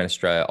Ultraman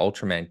Australia,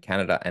 Ultraman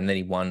Canada, and then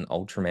he won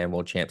Ultraman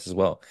World Champs as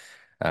well.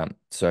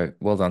 So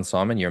well done,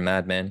 Simon. You're a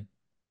madman.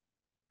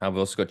 We've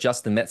also got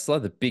Justin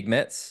Metzler, the big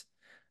Mets,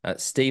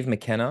 Steve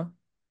McKenna,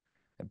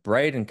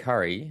 Brayden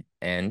Currie,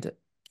 and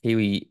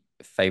Kiwi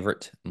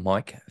favorite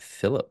Mike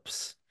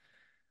Phillips.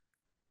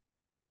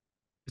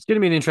 It's going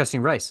to be an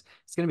interesting race.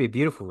 It's going to be a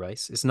beautiful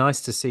race. It's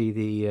nice to see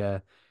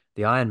the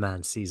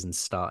Ironman season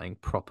starting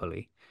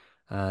properly,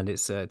 and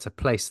it's a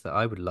place that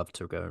I would love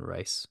to go and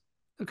race.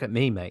 Look at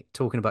me, mate,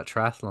 talking about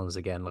triathlons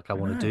again, like I I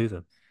want to know. do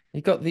them.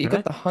 You You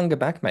got know, the hunger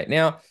back, mate.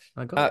 Now,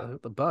 I uh,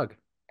 got the bug.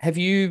 have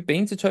you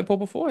been to Topol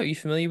before? Are you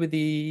familiar with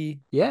the?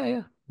 Yeah,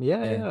 yeah,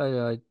 yeah, Yeah.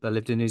 yeah. I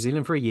lived in New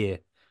Zealand for a year,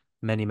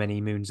 many,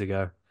 many moons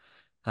ago,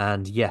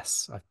 and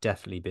yes, I've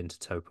definitely been to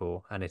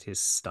Taupo, and it is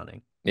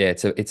stunning. Yeah,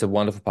 it's a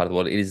wonderful part of the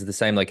world. It is the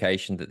same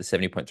location that the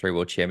 70.3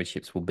 World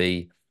Championships will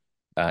be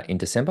in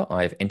December.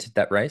 I have entered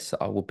that race.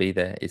 I will be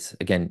there. It's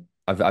again,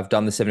 I've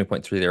done the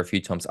 70.3 there a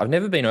few times. I've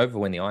never been over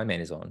when the Ironman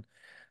is on,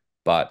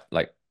 but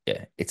like,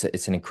 yeah, it's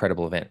an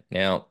incredible event.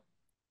 Now,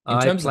 in I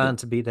terms of the plan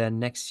to be there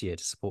next year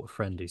to support a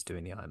friend who's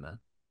doing the Ironman.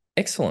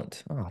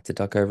 excellent, oh, it's a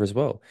duck over as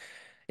well.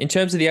 In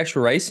terms of the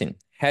actual racing,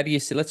 how do you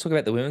see? Let's talk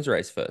about the women's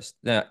race first.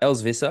 Now,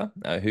 Els Visser,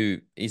 who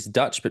is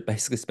Dutch but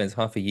basically spends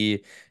half a year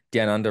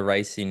down under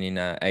racing in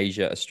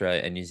Asia,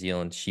 Australia, and New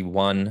Zealand. She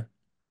won.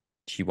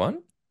 She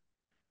won.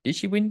 Did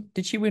she win?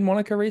 Did she win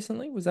Monaco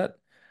recently? Was that?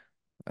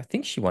 I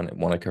think she won at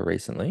Monaco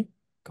recently.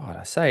 God,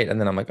 I say it, and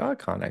then I'm like, oh, I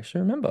can't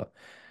actually remember.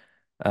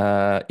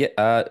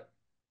 Yeah.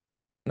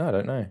 No, I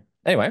don't know.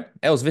 Anyway,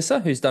 Els Visser,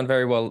 who's done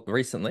very well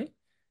recently,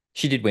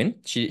 she did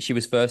win. She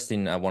was first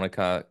in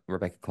Wanaka.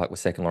 Rebecca Clark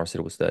was second. Laura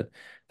Siddle was third.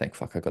 Thank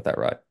fuck I got that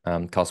right.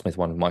 Carl Smith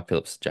won. Mike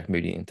Phillips, Jack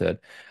Moody in third.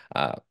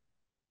 Uh,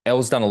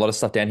 Elle's done a lot of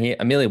stuff down here.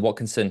 Amelia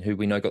Watkinson, who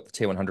we know got the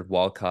T100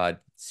 wildcard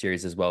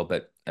series as well,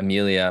 but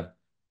Amelia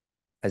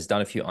has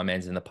done a few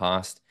Ironmans in the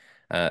past,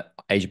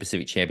 Asia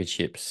Pacific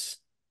Championships.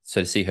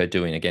 So to see her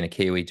doing again a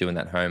Kiwi doing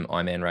that home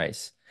Ironman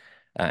race,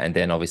 and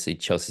then obviously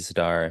Chelsea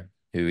Sodaro,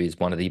 who is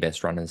one of the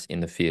best runners in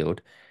the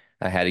field.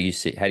 How do you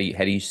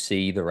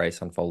see the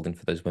race unfolding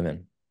for those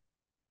women?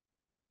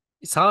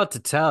 It's hard to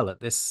tell at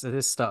this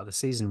start of the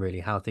season really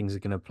how things are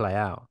going to play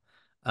out.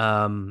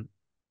 Um,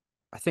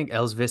 I think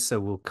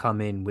Elsvissa will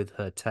come in with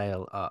her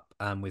tail up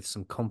and with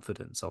some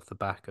confidence off the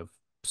back of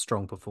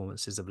strong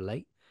performances of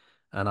late.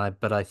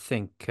 But I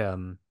think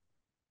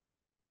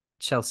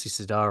Chelsea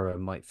Sodaro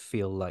might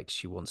feel like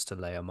she wants to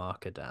lay a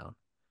marker down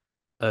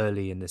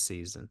early in the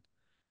season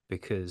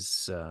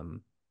because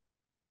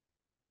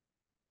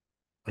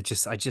I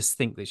just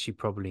think that she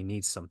probably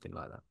needs something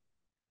like that.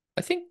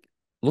 I think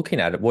looking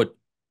at it, what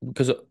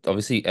because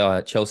obviously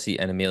Chelsea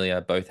and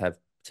Amelia both have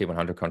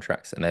T100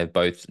 contracts and they've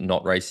both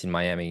not raced in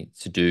Miami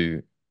to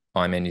do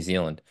Ironman New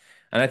Zealand.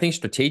 And I think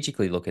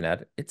strategically looking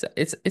at it,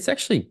 it's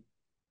actually a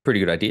pretty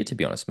good idea to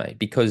be honest, mate,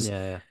 because Yeah,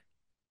 yeah.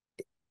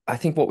 I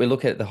think what we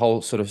look at the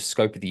whole sort of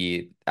scope of the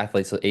year,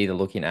 athletes are either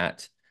looking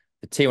at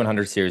the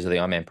T100 series or the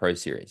Ironman Pro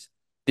series.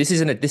 This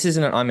isn't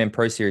an Ironman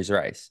Pro series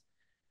race.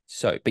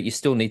 So, but you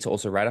still need to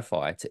also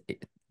ratify to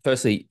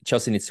firstly,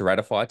 Chelsea needs to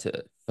ratify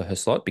to for her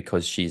slot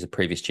because she's a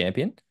previous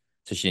champion.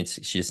 So she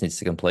just needs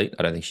to complete.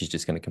 I don't think she's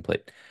just going to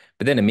complete.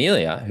 But then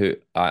Amelia, who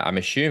I'm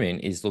assuming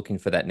is looking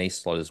for that niche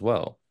slot as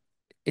well.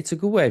 It's a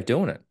good way of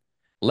doing it.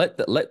 Let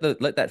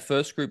that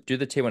first group do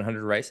the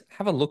T100 race.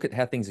 Have a look at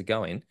how things are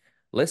going.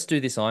 Let's do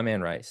this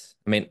Ironman race.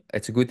 I mean,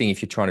 it's a good thing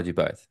if you're trying to do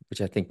both,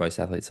 which I think most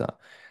athletes are.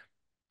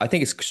 I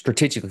think it's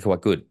strategically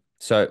quite good.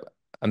 So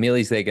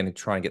Amelia's there going to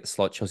try and get the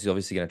slot. Chelsea's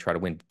obviously going to try to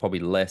win. Probably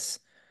less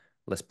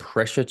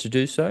pressure to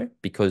do so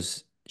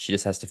because she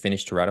just has to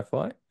finish to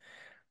ratify.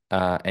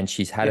 And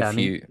she's had a Yeah, I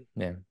mean, few.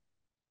 Yeah.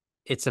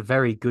 it's a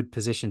very good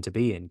position to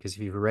be in because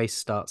if your race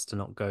starts to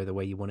not go the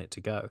way you want it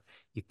to go,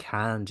 you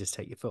can just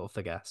take your foot off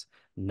the gas.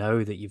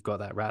 Know that you've got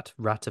that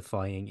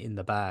ratifying in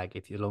the bag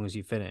if as long as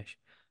you finish,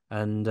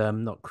 and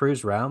not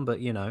cruise around, but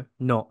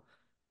not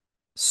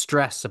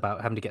stress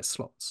about having to get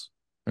slots.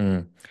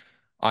 Mm.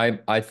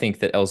 I think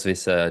that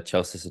Elsvis,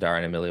 Chelsea Sodaro,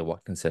 and Amelia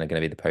Watkinson are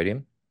going to be the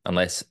podium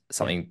unless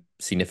Yeah, something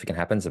significant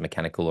happens, a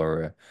mechanical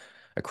or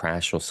a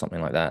crash or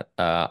something like that.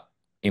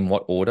 In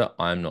what order,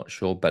 I'm not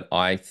sure, but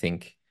I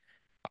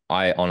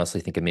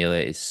honestly think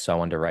Amelia is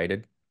so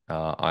underrated.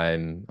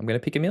 I'm going to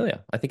pick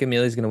Amelia. I think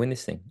Amelia's going to win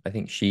this thing. I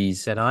think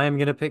she's Then I am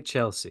going to pick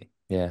Chelsea.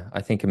 yeah.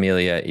 I think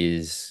Amelia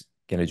is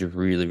going to do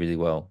really really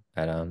well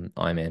at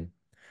Ironman.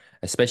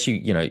 Especially,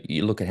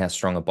 you look at how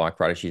strong a bike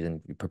rider she is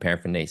and preparing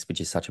for Nice,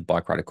 which is such a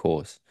bike rider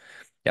course.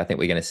 Yeah, I think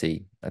we're going to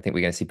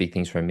see big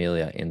things from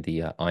Amelia in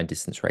the iron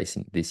distance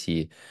racing this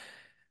year.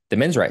 The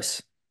men's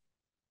race.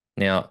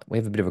 Now, we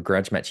have a bit of a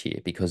grudge match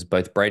here because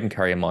both Brayden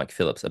Currie and Mike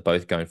Phillips are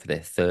both going for their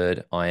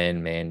third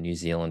Ironman New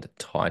Zealand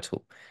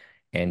title.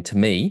 And to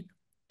me,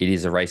 it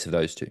is a race of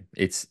those two.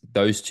 It's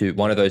those two,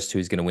 one of Yeah. those two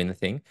is going to win the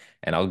thing.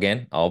 And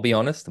again, I'll be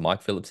honest,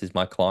 Mike Phillips is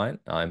my client.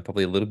 I'm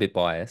probably a little bit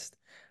biased,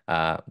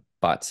 uh,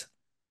 but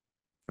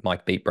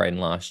Mike beat Brayden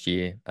last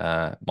year.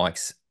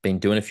 Mike's been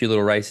doing a few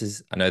little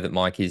races. I know that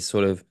Mike is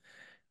sort of,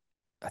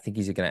 I think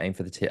he's going to aim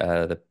for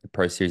the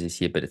Pro Series this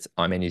year, but it's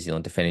I'm a New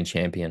Zealand defending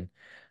champion.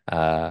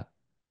 Uh,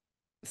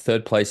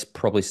 Third place,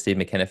 probably Steve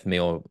McKenna for me.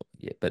 Or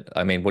yeah, but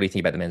I mean, what do you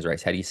think about the men's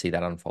race? How do you see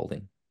that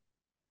unfolding?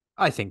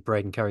 I think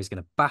Brayden Currie's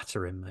going to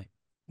batter him, mate.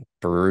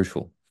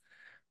 Brutal,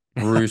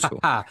 brutal.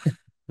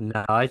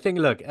 No, I think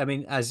look, I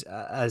mean,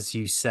 as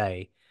you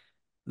say,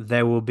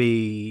 there will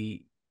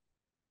be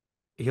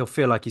he'll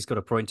feel like he's got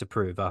a point to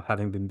prove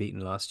having been beaten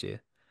last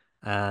year.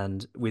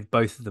 And with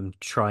both of them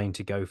trying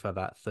to go for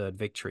that third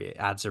victory, it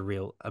adds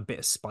a bit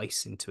of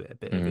spice into it, a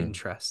bit of Mm.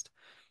 interest.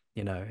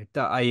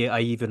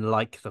 I even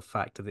like the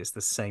fact that it's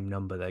the same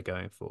number they're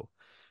going for.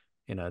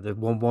 The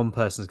one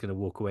person's going to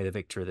walk away the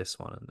victor of this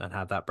one and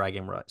have that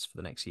bragging rights for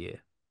the next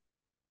year.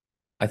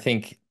 I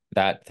think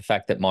that the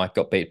fact that Mike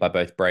got beat by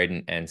both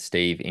Braden and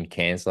Steve in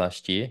Cairns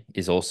last year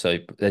is also,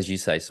 as you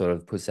say, sort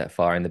of puts that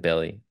fire in the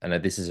belly. I know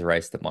this is a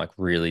race that Mike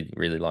really,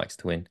 really likes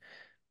to win.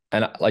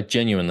 And like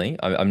genuinely,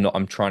 I'm not.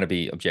 I'm trying to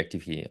be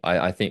objective here.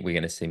 I think we're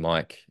going to see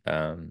Mike.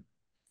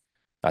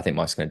 I think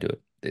Mike's going to do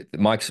it.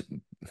 Mike's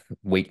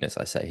weakness,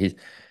 I say,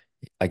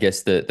 I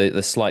guess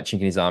the slight chink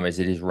in his armor is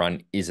that his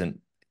run isn't.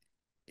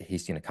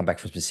 He's going to come back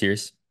from some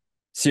serious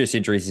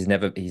injuries. He's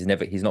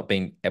not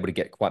been able to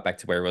get quite back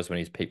to where he was when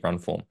he was peak run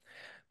form.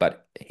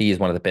 But he is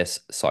one of the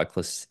best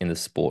cyclists in the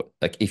sport.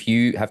 Like if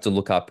you have to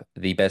look up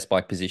the best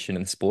bike position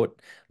in the sport,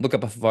 look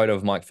up a photo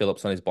of Mike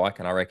Phillips on his bike,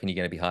 and I reckon you're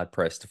going to be hard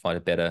pressed to find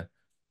a better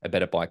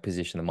bike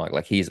position than Mike.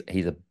 Like he's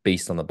a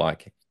beast on the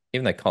bike.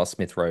 Even though Kyle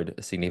Smith rode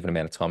a significant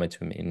amount of time into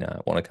him in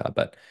Wanaka,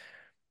 but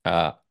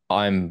uh,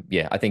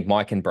 I think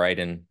Mike and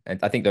Braden, and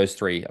I think those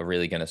three are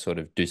really going to sort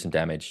of do some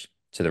damage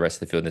to the rest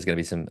of the field. And there's going to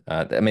be some.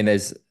 I mean,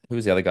 who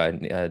was the other guy?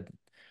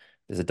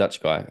 There's a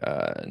Dutch guy,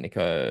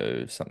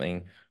 Nico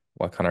something.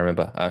 Why can't I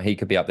remember? He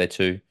could be up there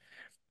too.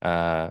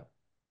 Uh,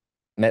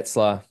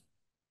 Metzler,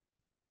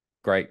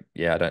 great.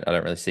 Yeah, I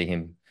don't really see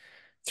him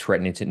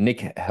threatening to. Nick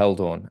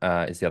Heldorn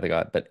is the other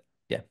guy, but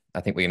yeah,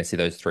 I think we're going to see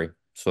those three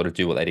sort of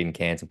do what they did in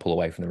Cairns and pull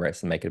away from the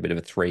rest and make it a bit of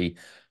a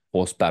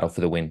three-horse battle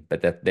for the win.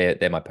 But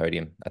they're my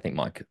podium. I think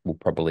Mike will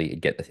probably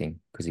get the thing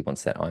because he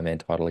wants that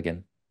Ironman title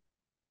again.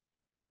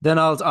 Then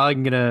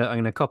I'm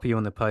gonna copy you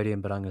on the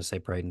podium, but I'm gonna say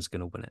Braden's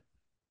gonna win it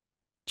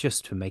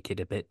just to make it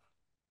a bit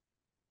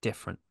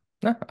different.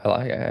 No,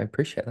 I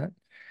appreciate that.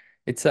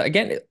 It's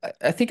again,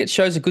 I think it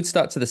shows a good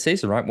start to the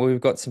season, right? Where we've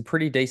got some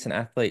pretty decent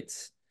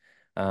athletes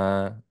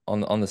on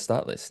the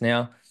start list.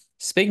 Now,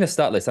 speaking of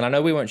start list, and I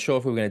know we weren't sure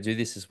if we were going to do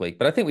this week,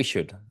 but I think we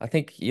should. I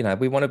think, we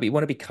want to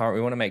be current.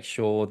 We want to make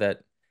sure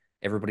that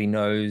everybody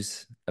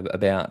knows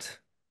about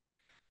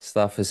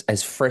stuff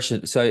as fresh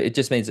as, so it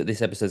just means that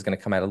this episode is going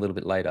to come out a little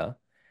bit later.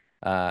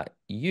 Uh,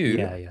 you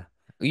Yeah, yeah.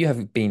 you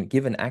have been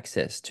given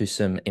access to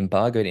some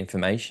embargoed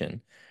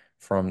information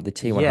from the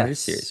T100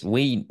 series. Yes,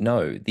 We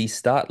know these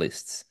start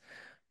lists,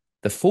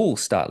 the full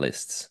start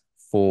lists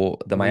for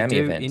the we Miami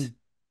do event.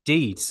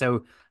 indeed.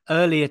 So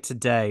earlier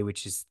today,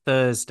 which is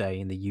Thursday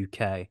in the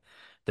UK,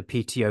 the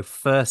PTO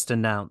first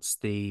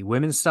announced the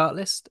women's start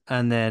list,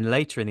 and then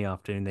later in the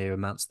afternoon, they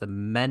announced the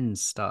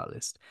men's start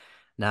list.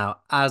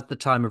 Now, as the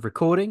time of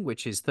recording,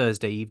 which is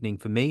Thursday evening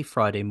for me,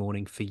 Friday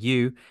morning for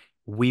you,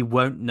 we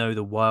won't know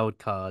the wild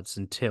cards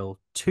until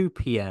 2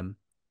 p.m.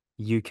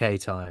 UK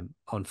time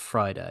on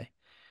Friday,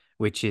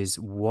 which is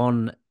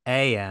 1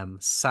 a.m.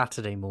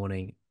 Saturday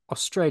morning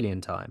Australian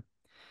time.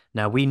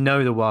 Now we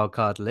know the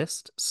wildcard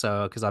list,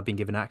 so because I've been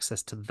given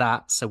access to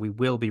that, so we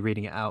will be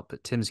reading it out.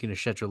 But Tim's going to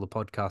schedule the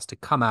podcast to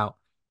come out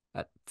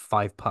at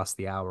 5 past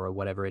the hour or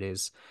whatever it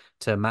is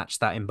to match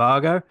that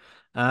embargo.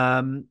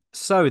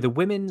 So the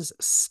women's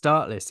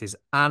start list is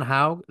Anne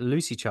Howe,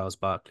 Lucy Charles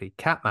Barkley,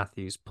 Kat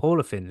Matthews,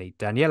 Paula Finley,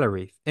 Daniela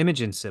Reith,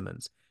 Imogen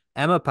Simmons,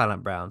 Emma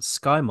Pallant Brown,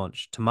 Sky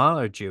Monch,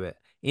 Tamara Jewett,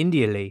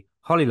 India Lee,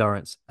 Holly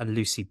Lawrence, and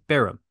Lucy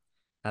Birham.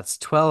 That's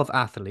 12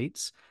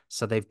 athletes.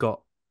 So they've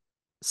got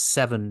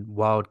 7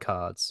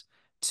 wildcards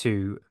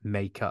to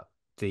make up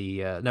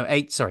the no,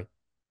 8, sorry,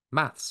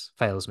 maths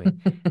fails me.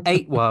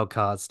 8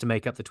 wildcards to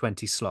make up the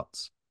 20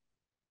 slots.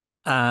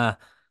 Uh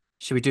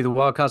should we do the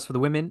wildcards for the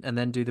women and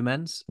then do the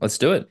men's? Let's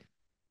do it.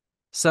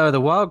 So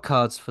the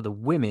wildcards for the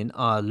women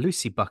are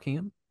Lucy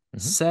Buckingham, Hmm.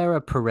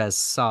 Sarah Perez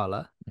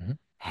Sala, Hmm.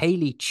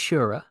 Haley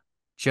Chura,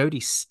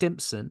 Jodie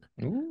Stimpson,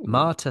 Ooh,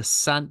 Marta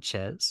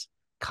Sanchez,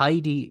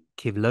 Kaidi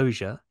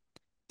Kivloja,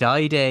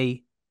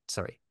 Dide,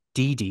 sorry,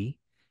 Didi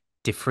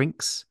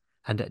DeFrinks,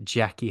 and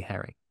Jackie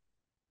Herring.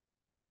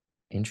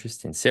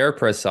 interesting. Sarah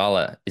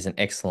Prosala is an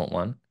excellent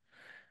one.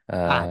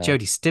 Uh,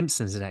 Jodie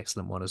Stimpson's an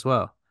excellent one as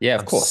well. yeah,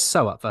 of I'm course.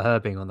 so up for her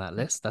being on that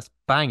list. That's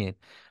banging.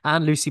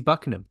 And Lucy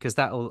Buckingham, because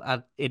that'll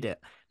add it.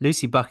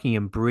 Lucy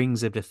Buckingham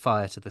brings a bit of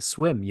fire to the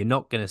swim. You're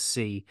not going to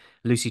see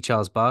Lucy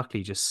Charles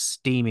Barkley just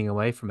steaming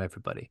away from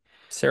everybody.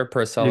 Sarah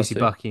Prosala Lucy too.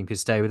 Buckingham could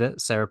stay with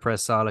it. Sarah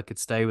Press-Sala could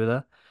stay with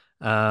her.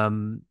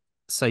 Um,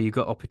 so you've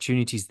got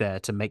opportunities there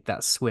to make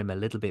that swim a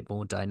little bit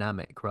more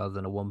dynamic rather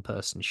than a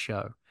one-person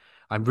show.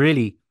 I'm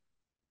really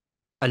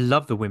I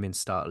love the women's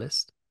start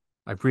list.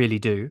 I really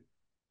do.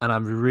 And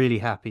I'm really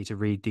happy to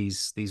read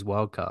these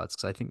wild cards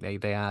because I think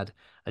they add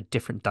a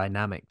different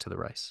dynamic to the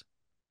race.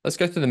 Let's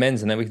go through the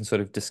men's and then we can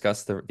sort of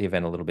discuss the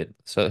event a little bit.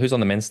 So who's on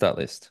the men's start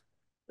list?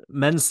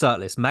 Men's start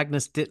list: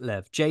 Magnus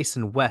Ditlev,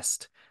 Jason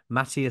West,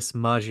 Matthias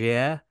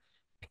Margier,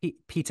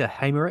 Peter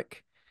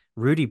Hemerick,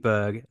 Rudy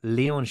Berg,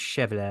 Leon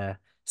Chevalier,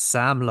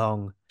 Sam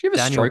Long, Do you have a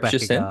Daniel stroke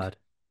just then? Beckegaard.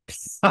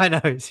 I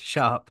know it's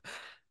sharp.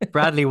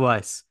 Bradley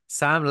Weiss,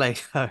 Sam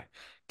Lato,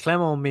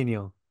 Clement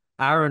Mignon,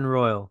 Aaron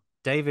Royal,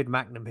 David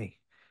McNamee,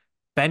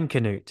 Ben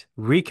Canute,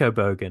 Rico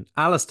Bogan,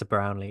 Alistair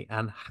Brownlee,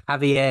 and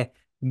Javier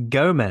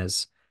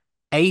Gomez.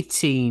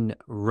 18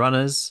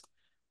 runners.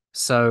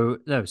 So,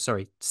 no,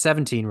 sorry,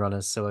 17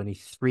 runners. So only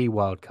three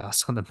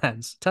wildcards on the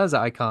men's. Turns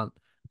out I can't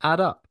add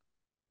up.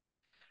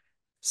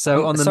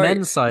 So on the Sorry,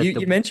 men's side,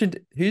 you mentioned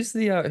who's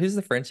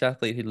the French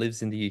athlete who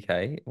lives in the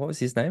UK? What was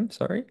his name?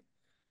 Sorry.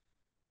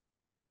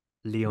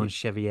 Leon You-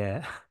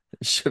 Chevier,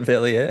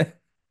 Chevalier.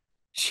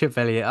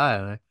 Chevalier, I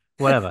don't know,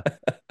 whatever.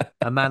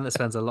 A man that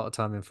spends a lot of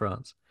time in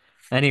France.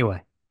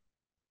 Anyway,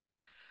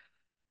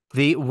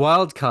 the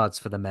wildcards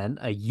for the men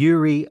are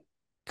Yuri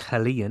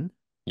Kalian,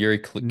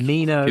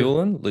 Mino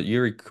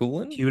Yuri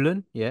Kulin?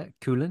 Kulin, yeah,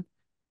 Kulin,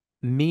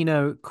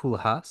 Mino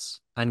Koolhaas,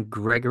 and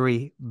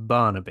Gregory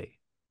Barnaby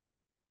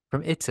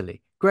from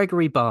Italy.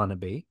 Gregory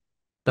Barnaby,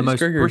 the Who's most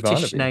Gregory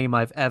British Barnaby? name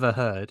I've ever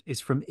heard, is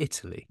from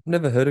Italy.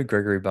 Never heard of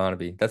Gregory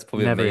Barnaby. That's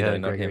probably Never me heard though,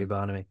 of not Gregory him.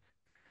 Barnaby.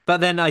 But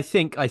then I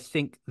think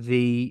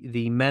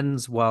the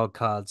men's wild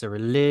cards are a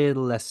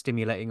little less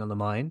stimulating on the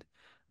mind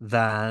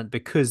than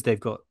because they've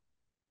got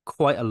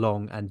quite a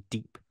long and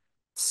deep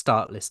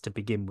start list to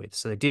begin with.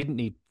 So they didn't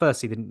need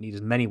firstly they didn't need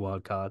as many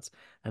wild cards,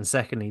 and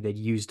secondly they'd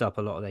used up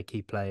a lot of their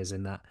key players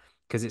in that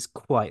because it's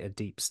quite a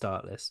deep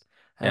start list.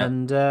 Yeah.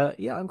 And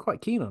yeah, I'm quite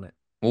keen on it.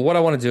 Well, what I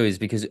want to do is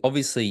because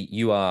obviously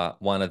you are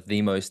one of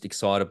the most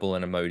excitable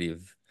and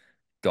emotive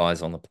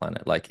guys on the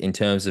planet. Like in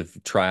terms of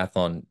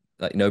triathlon,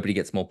 like nobody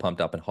gets more pumped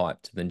up and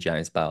hyped than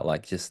James Bale.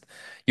 Like just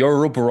you're a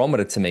real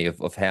barometer to me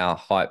of how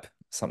hype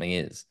something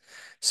is.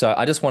 So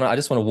I just want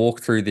to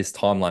walk through this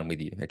timeline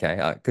with you,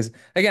 okay? Because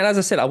again, as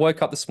I said, I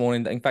woke up this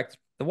morning. In fact,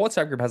 the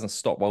WhatsApp group hasn't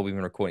stopped while we've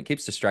been recording. It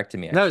keeps distracting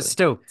me No, it's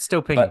actually.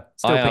 still pinging, But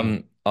still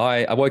pinging.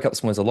 I woke up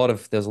this morning.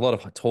 There's a lot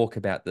of talk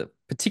about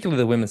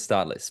particularly the women's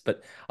start list.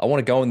 But I want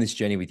to go on this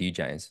journey with you,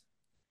 James.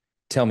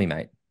 Tell me,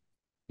 mate.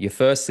 You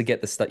first to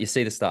get the start, you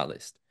see the start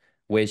list.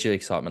 Where's your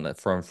excitement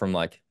from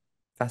like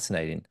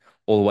fascinating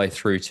all the way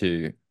through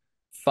to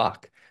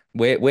fuck?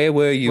 Where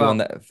were you on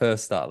Well, that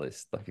first start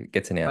list? Like it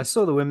gets I announced.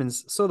 saw the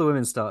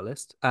women's start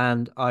list,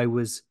 and I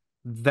was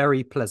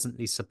very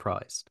pleasantly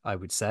surprised, I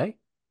would say,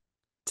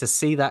 to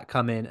see that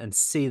come in and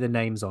see the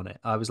names on it.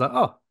 I was like,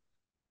 oh,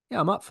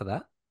 yeah, I'm up for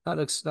that. That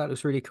looks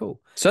really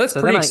cool. So that's So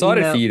then pretty I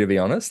excited for emailed you, to be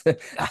honest.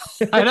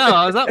 I know,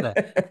 I was up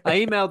there. I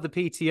emailed the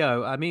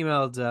PTO. I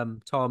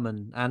emailed Tom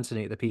and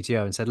Anthony at the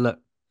PTO and said, look,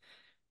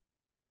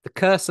 the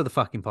curse of the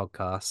fucking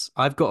podcast.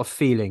 I've got a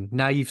feeling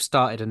now you've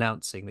started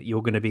announcing that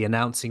you're going to be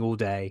announcing all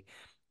day,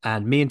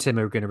 and me and Tim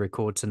are going to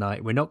record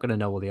tonight. We're not going to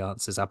know all the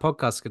answers. Our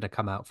podcast is going to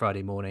come out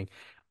Friday morning,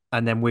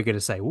 and then we're going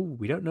to say, "Oh,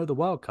 we don't know the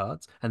wild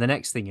cards." And the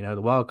next thing you know,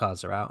 the wild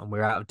cards are out, and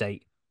we're out of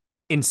date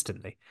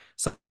instantly.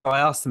 So I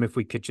asked them if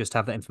we could just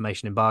have that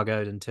information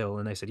embargoed until,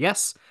 and they said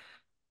yes.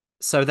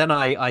 So then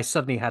I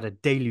suddenly had a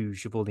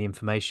deluge of all the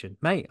information,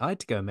 mate. I had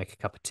to go and make a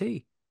cup of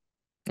tea.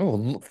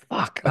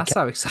 Fuck. That's Okay.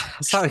 how excited.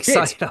 That's how Shit.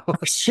 excited I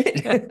was.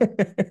 Shit.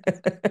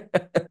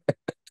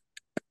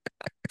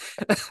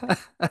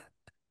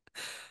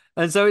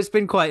 And so it's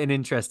been quite an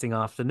interesting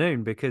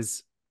afternoon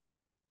because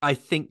I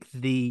think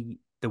the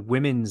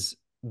women's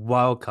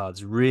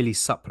wildcards really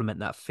supplement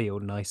that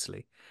field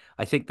nicely.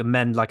 I think the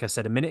men, like I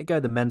said a minute ago,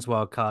 the men's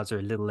wildcards are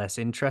a little less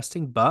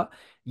interesting, but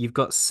you've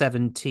got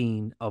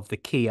 17 of the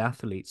key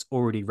athletes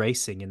already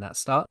racing in that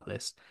start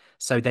list.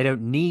 So they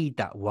don't need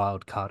that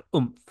wildcard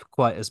oomph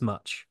quite as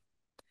much.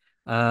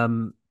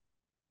 Um,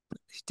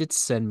 he did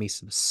send me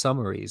some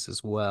summaries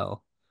as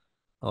well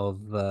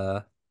of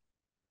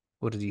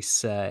what did he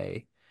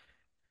say?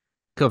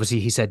 Obviously,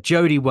 he said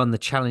Jodie won the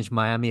Challenge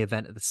Miami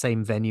event at the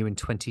same venue in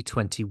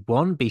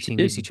 2021, She beating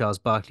Lucy did. Charles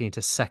Barkley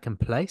into second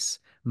place.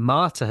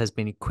 Marta has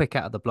been quick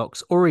out of the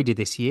blocks already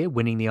this year,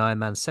 winning the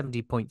Ironman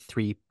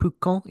 70.3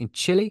 Pucon in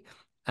Chile.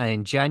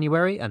 in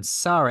January, and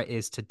Sarah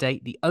is to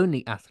date the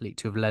only athlete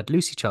to have led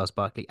Lucy Charles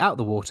Barkley out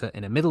the water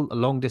in a middle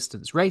long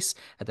distance race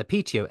at the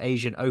PTO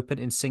Asian Open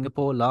in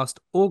Singapore last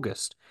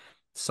August.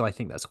 So I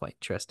think that's quite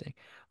interesting.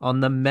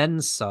 On the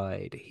men's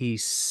side, he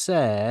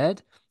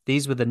said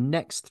these were the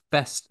next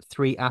best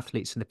three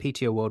athletes in the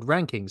PTO World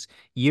Rankings.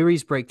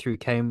 Yuri's breakthrough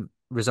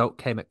result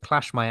came at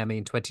Clash Miami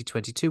in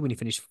 2022 when he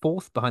finished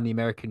fourth behind the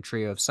American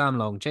trio of Sam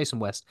Long, Jason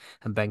West,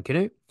 and Ben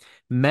Canute.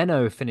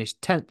 Menno finished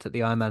 10th at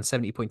the Ironman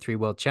 70.3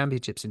 World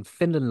Championships in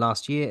Finland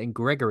last year, and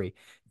Gregory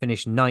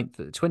finished ninth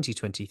at the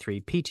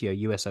 2023 PTO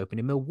US Open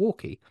in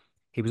Milwaukee.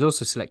 He was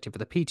also selected for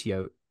the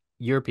PTO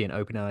European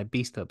Open in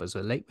Ibiza, but was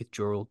a late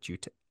withdrawal due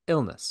to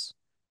illness.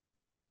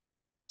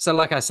 So,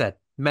 like I said,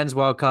 men's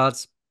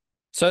wildcards,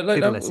 So,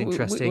 bit less I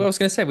interesting. was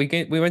going to say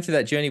we went through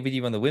that journey with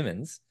you on the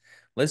women's.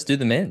 Let's do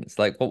the men's.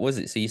 Like, what was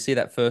it? So you see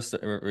that first,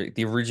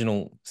 the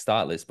original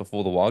start list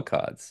before the wild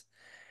cards.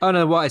 Oh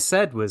no, what I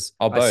said was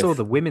Oh, I saw both.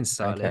 the women's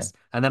start Okay. list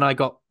and then I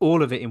got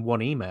all of it in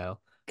one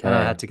email and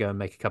I had Okay. to go and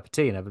make a cup of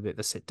tea and have a bit of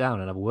a sit down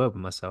and have a word with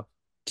myself.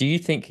 Do you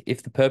think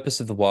if the purpose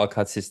of the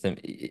wildcard system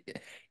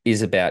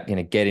is about,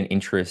 getting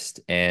interest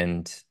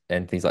and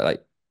things like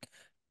that,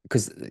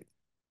 because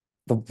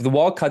the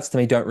wild cards to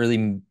me don't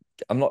really,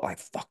 I'm not like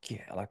fuck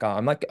yeah, like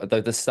I'm like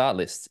the start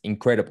list's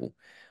incredible.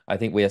 I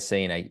think we are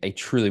seeing a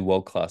truly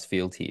world class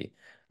field here.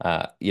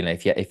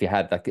 If you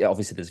had like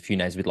obviously there's a few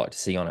names we'd like to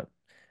see on it.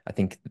 I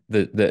think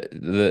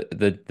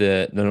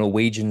the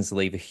Norwegians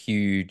leave a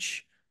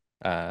huge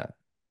uh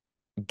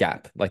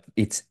gap. Like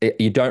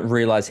you don't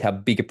realize how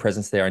big a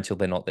presence they are until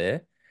they're not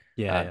there.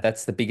 Yeah, yeah.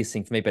 That's the biggest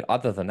thing for me. But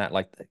other than that,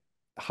 like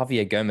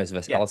Javier Gomez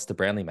versus Yeah. Alistair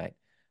Brownlee, mate.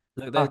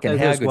 Look, Fucking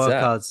how good's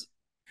that?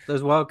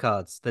 those wild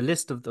cards, the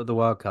list of the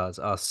wild cards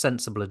are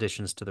sensible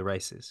additions to the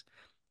races.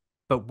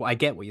 But I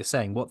get what you're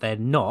saying. What they're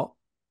not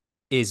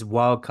is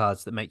wild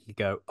cards that make you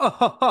go,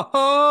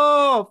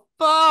 oh,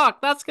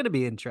 fuck, that's going to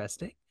be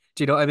interesting.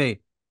 Do you know what I mean?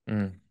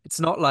 Mm, It's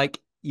not like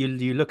you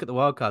look at the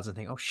wild cards and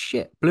think, oh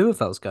shit,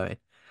 Blumenfeld's going,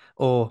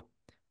 or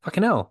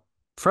fucking hell,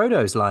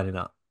 Frodo's lining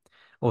up,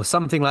 or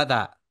something like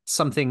that.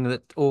 Something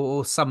that,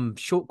 or some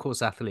short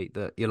course athlete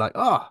that you're like,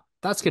 oh,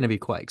 that's going to be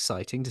quite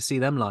exciting to see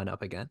them line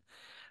up again.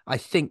 I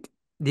think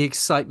the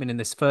excitement in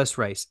this first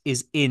race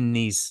is in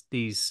these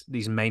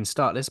main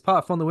start lists,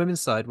 apart from on the women's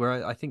side,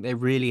 where I think they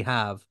really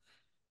have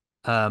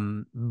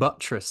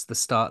buttressed the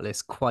start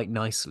list quite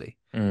nicely.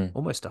 mm.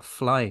 Almost a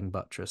flying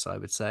buttress, I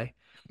would say.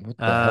 What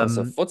the hell's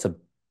Um, what's a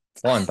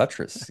flying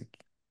buttress?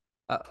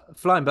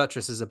 Flying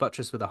buttress is a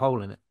buttress with a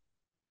hole in it.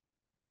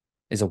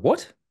 Is a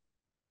what?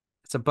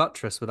 It's a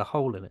buttress with a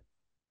hole in it.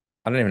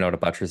 I don't even know what a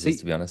buttress So, is,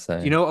 to be honest. you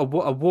So know, a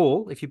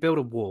wall. If you build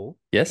a wall,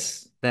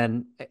 yes.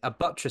 then a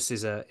buttress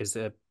is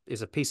a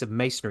piece of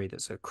masonry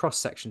that's a cross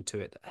section to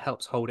it that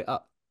helps hold it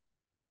up.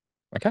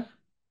 Okay.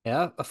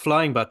 Yeah, a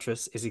flying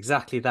buttress is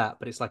exactly that,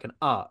 but it's like an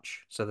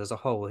arch. So there's a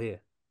hole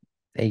here.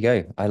 There you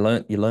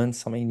go. You learned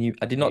something new.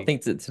 I did There not you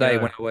think that today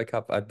go. when I woke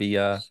up I'd be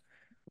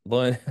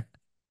learn.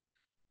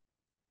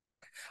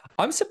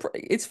 I'm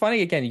surprised. It's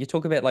funny again. You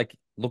talk about like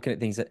looking at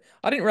things that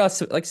I didn't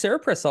realize. Like Sarah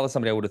Pressala,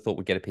 somebody I would have thought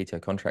would get a PTO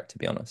contract. To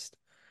be honest,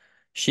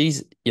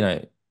 she's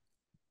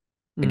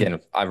Mm, again,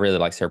 I really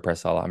like Sarah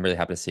Pressala. I'm really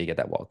happy to see her get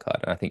that wild card.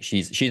 And I think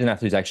she's an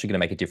athlete who's actually going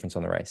to make a difference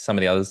on the race. Some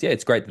of the others, yeah,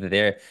 it's great that they're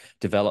there.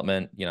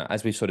 Development,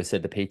 as we've sort of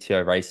said, the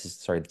PTO races,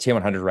 sorry, the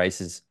T100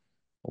 races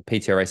or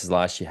PTO races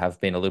last year have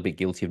been a little bit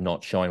guilty of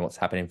not showing what's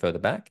happening further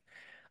back.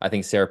 I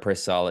think Sarah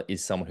Pressala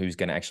is someone who's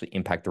going to actually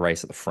impact the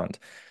race at the front.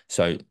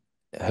 So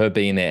her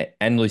being there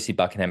and Lucy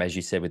Buckingham, as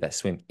you said, with that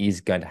swim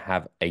is going to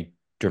have a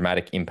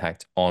dramatic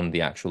impact on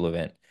the actual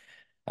event.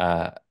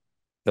 Uh,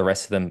 the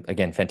rest of them,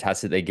 again,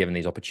 fantastic. They're given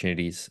these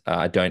opportunities.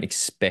 I don't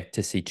expect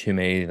to see too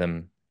many of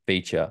them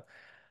feature.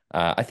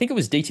 I think it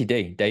was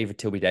DTD, David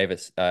Tilby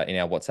Davis, in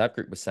our WhatsApp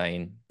group was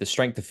saying the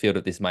strength of field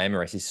at this Miami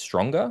race is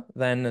stronger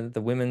than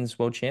the women's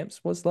world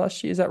champs was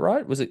last year. Is that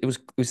right? Was it? It was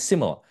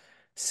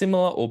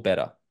similar or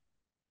better,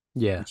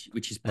 yeah.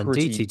 which is And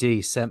pretty.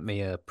 DTD sent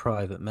me a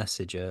private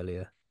message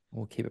earlier.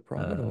 We'll keep it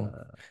private or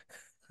Uh,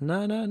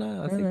 no, no, no.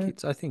 no,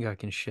 no. I think I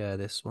can share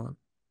this one.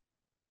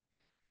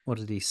 What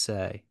did he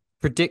say?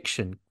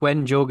 Prediction: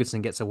 Gwen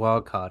Jorgensen gets a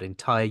wild card.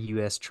 Entire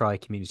US tri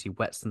community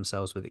wets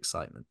themselves with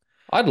excitement.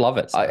 I'd love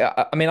it. So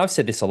I mean, I've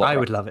said this a lot, I right?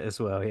 would love it as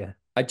well. Yeah.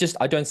 I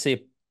don't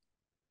see.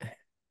 I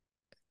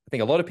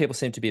think a lot of people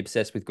seem to be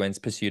obsessed with Gwen's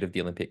pursuit of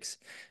the Olympics.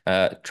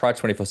 Try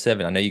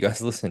 24/7. I know you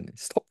guys listen.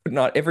 Stop putting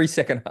out every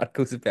second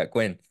articles about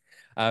Gwen.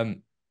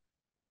 Um,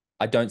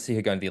 I don't see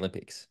her going to the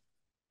Olympics.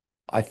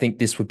 I think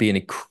this would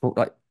be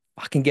like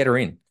fucking get her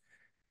in.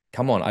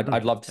 Come on,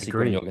 I'd love to see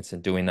Gwen Agreed.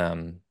 Jorgensen doing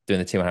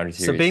the T100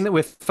 So being series. that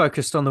we're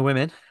focused on the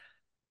women,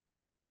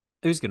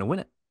 who's going to win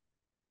it?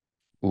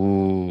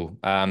 Ooh,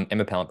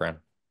 Emma Pallant-Brown.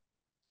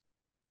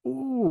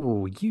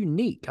 Ooh,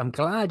 unique. I'm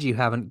glad you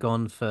haven't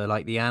gone for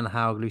like the Anne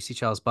Haug, Lucy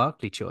Charles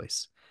Barkley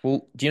choice.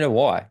 Well, do you know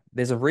why?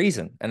 There's a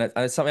reason, and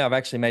it's something I've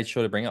actually made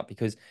sure to bring up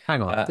because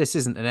Hang on, a this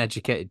isn't an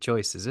educated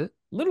choice, is it?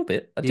 little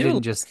bit. You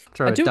didn't just I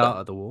throw a do. dart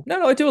at the wall.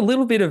 No, I do a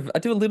little bit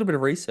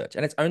of research,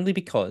 and it's only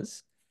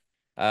because.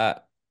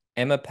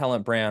 Emma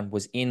Pallant-Brown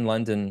was in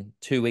London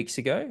 2 weeks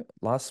ago,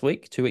 last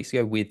week, 2 weeks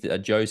ago,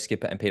 with Joe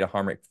Skipper and Peter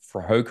Heinrich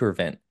for a Hoka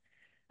event.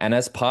 And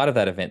as part of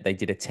that event, they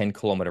did a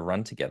 10-kilometer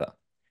run together.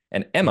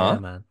 And Yeah, Emma,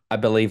 man. I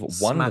believe, won the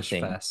Smash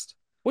thing. fest.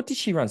 What did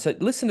she run? So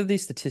listen to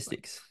these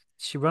statistics.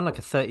 She run like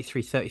a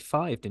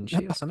 33-35, didn't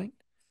she, or something?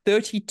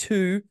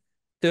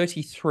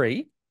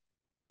 32-33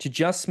 to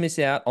just miss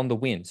out on the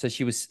win. So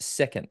she was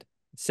second.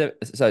 Sorry,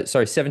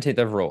 17th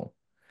overall.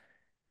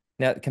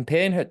 Now,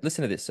 comparing her,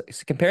 listen to this. So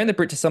comparing the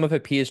Brit to some of her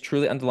peers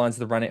truly underlines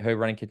her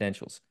running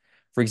credentials.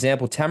 For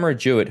example, Tamara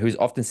Jewett, who is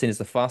often seen as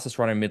the fastest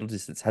runner in middle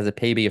distance, has a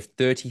PB of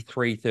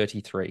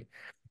 33:33.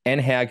 Anne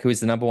Haug, who is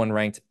the number one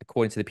ranked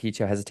according to the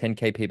PTO, has a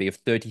 10K PB of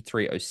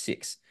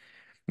 33:06,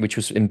 which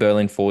was in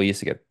Berlin 4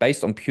 years ago.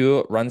 Based on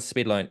pure run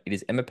speed alone, it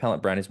is Emma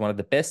Pallant-Brown is one of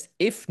the best,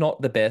 if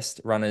not the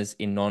best, runners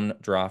in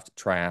non-draft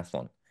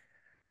triathlon.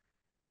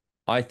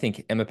 I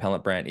think Emma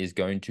Pallant-Brown is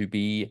going to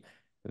be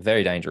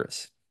very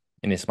dangerous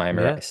in this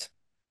Miami Yeah. race.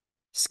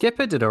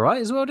 Skipper did all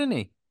right as well, didn't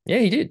he? Yeah,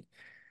 he did.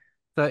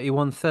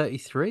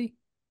 31-33.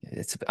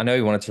 I know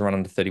he wanted to run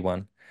under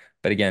 31,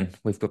 but again,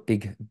 we've got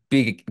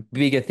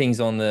bigger things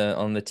on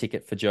the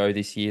ticket for Joe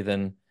this year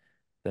than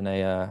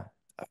a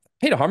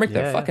Peter Heinrich though.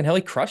 Yeah, yeah. Fucking hell,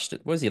 he crushed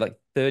it. What is he like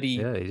 30,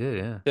 Yeah, he did,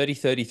 yeah. 30,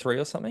 33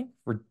 or something?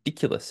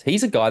 Ridiculous.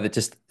 He's a guy that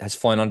just has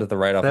flown under the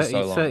radar for 30,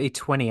 so long. 30,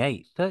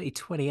 28. 30,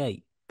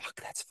 28.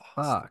 Fuck, that's fast.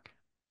 Fuck.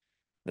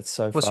 That's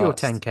so What's your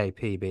fast. 10K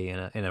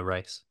PB in a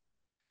race?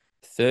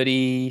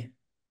 30,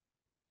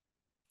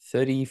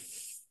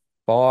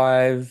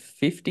 35,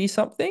 50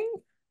 something,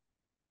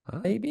 Huh?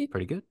 maybe.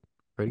 Pretty good.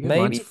 Pretty good.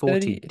 Mine's Maybe 40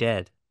 30,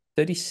 dead.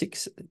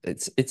 36.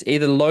 It's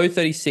either low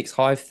 36,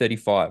 high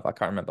 35. I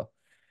can't remember.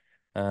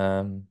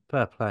 Um,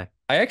 Fair play.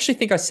 I actually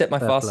think I set my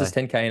Fair fastest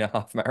play. 10K in a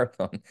half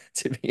marathon,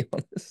 to be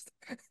honest.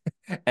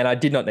 And I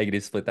did not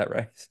negative split that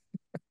race.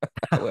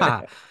 I went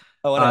out,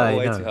 I went out I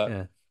way too know, hard.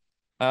 yeah.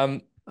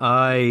 Um,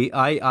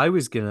 I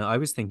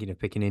was thinking of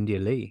picking India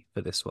Lee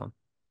for this one.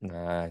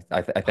 nah,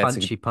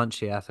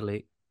 Punchy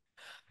athlete.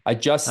 I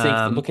just think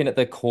Um, looking at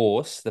the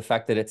course, the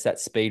fact that it's at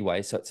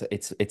Speedway, so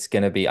it's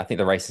going to be. I think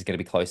the race is going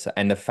to be closer,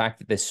 and the fact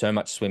that there's so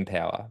much swim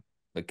power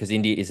because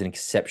India is an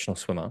exceptional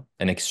swimmer,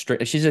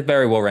 she's a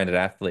very well-rounded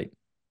athlete.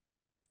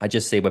 I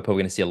just see we're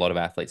probably going to see a lot of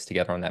athletes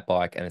together on that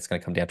bike, and it's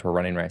going to come down to a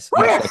running race,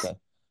 much like a.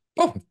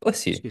 Oh,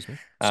 bless you. Excuse me.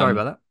 Sorry Um,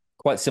 about that.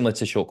 quite similar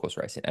to short course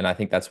racing, and I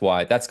think that's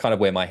kind of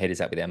where my head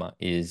is at with Emma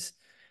is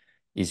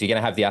you're going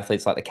to have the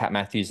athletes like the Cat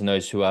Matthews and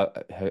those who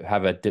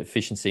have a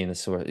deficiency in the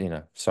sort,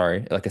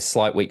 sorry, like a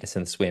slight weakness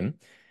in the swim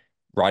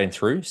riding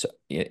through. So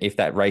if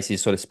that race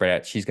is sort of spread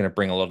out, she's going to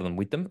bring a lot of them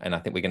with them. And I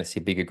think we're going to see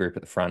a bigger group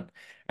at the front.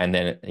 And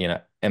then,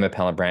 Emma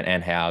Pallant-Brown,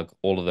 Anne Haug,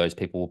 all of those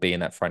people will be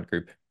in that front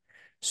group.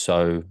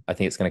 So I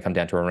think it's going to come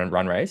down to a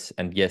run race.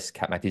 And yes,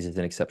 Cat Matthews is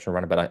an exceptional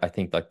runner, but I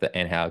think like the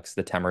Anne Haugs,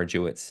 the Tamara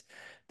Jewetts,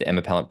 the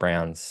Emma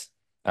Pallant-Browns,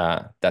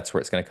 that's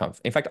where it's going to come.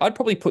 In fact, I'd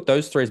probably put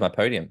those three as my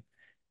podium.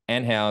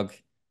 Anne Haug,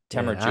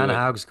 Tamara Yeah, Anna Jewett,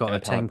 Haug's got Emma a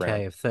 10K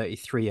Pallant-Brown. of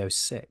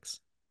 33:06.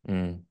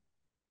 Mm.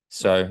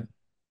 So,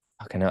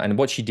 okay, now, and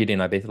what she did in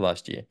Ibiza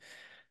last year,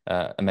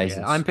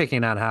 amazing. Yeah, I'm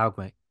picking Anna Haug,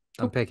 mate.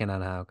 I'm Cool. picking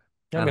Anna Haug.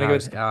 Yeah, I'm going to go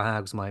with Anna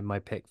Haug's my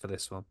pick for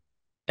this one.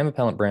 Emma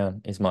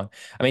Pallant-Brown is mine.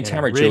 I mean, Yeah,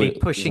 Tamara really Jewett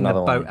is pushing the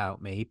another boat one.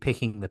 out me,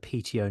 picking the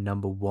PTO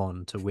number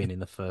one to win in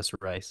the first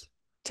race.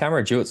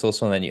 Tamara Jewett's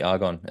also on that new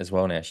Argon as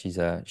well now. She's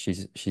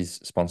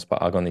sponsored by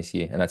Argon this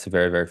year, and that's a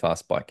very, very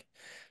fast bike.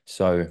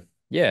 So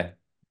yeah,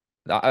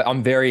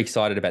 I'm very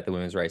excited about the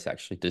women's race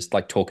actually. Just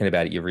like talking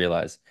about it, you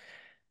realize.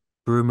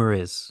 Rumor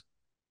is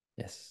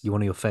Yes.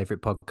 one of your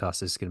favorite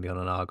podcasters is going to be on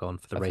an Argon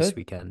for the I've race heard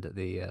weekend at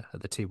the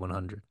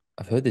T100.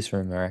 I've heard this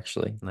rumor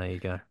actually. There you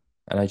go.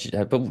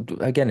 And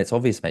but again, it's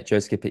obvious, mate. Joe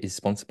Skipper is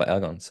sponsored by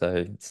Argon, so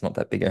it's not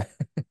that big a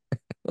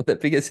not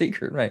that big a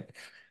secret, mate.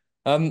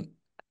 Um,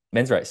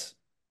 men's race.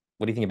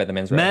 What do you think about the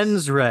men's race?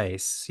 Men's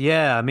race.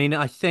 Yeah, I mean,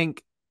 I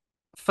think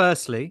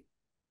firstly,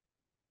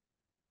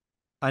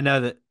 I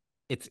know that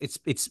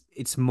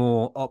it's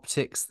more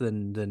optics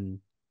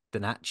than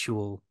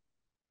actual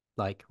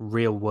like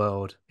real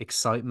world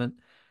excitement.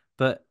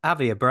 But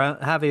Javier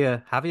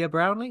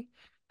Brownlee,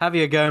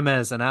 Javier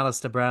Gomez and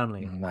Alistair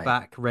Brownlee Mate.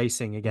 back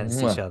racing against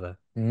each Mwah. other.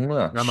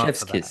 Mwah. I'm up Chef's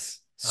for that. kiss.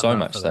 I'm So up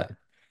much for so. that.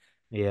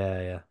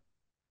 Yeah, yeah.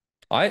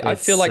 I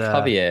feel It's like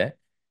Javier,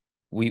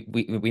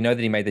 we know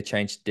that he made the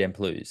change to Dan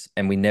Blues,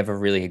 and we never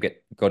really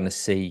gotten to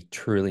see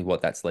truly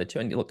what that's led to.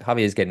 And look,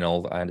 Javier's getting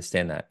old. I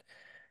understand that.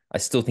 I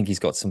still think he's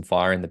got some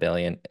fire in the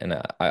belly, and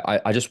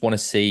I just want to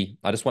see.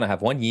 I just want to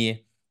have 1 year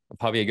of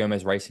Javier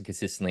Gomez racing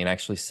consistently and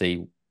actually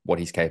see what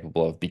he's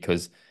capable of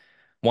because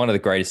one of the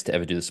greatest to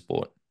ever do the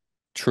sport,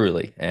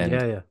 truly. And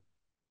yeah, yeah.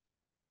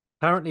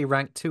 Currently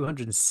ranked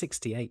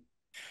 268.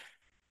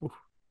 Oof.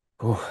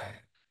 oh,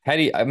 how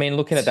do you? I mean,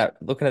 looking at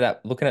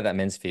that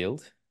men's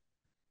field,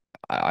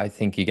 I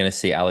think you're going to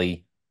see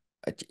Ali.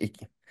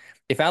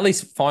 If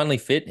Ali's finally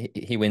fit,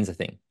 he wins the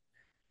thing.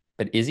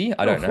 But is he?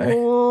 I don't know.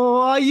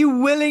 Oh, are you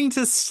willing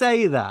to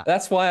say that?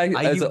 That's why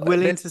Are you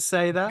willing there's to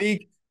say that?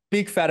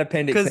 big fat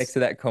appendix next Because to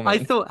that I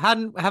comment. thought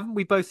haven't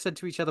we both said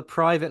to each other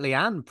privately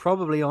and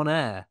probably on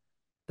air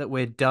that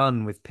we're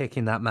done with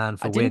picking that man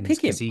I for didn't wins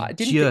pick because him. he I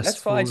didn't pick. just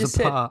That's why I falls just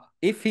said apart.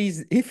 if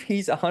he's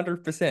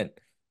 100%,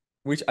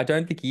 which I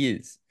don't think he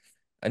is.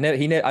 I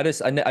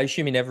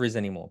assume he never is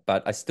anymore,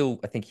 but I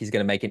think he's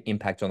going to make an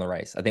impact on the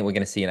race. I think we're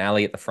going to see an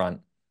alley at the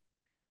front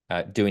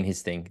doing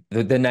his thing.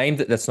 The name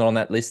that's not on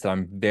that list that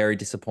I'm very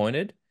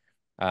disappointed,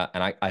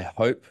 and I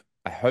hope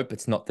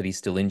it's not that he's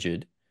still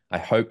injured. I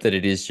hope that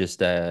it is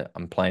just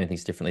I'm playing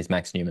things differently. Is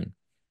Max Newman.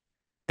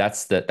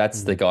 That's the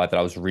Mm. guy that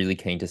I was really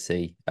keen to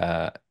see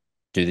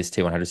do this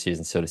T100 series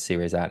and sort of see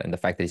where he's at. And the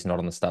fact that he's not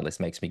on the start list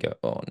makes me go,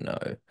 oh no.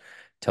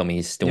 Tell me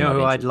he's You still know not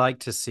who I'd injured. like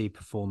to see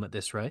perform at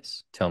this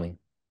race? Tell me.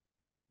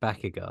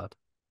 Backyard.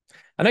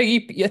 I know I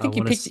I think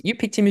you want picked to. you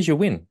picked him as your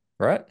win,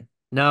 right?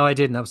 No, I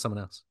didn't. That was someone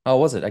else Oh,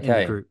 was it? in the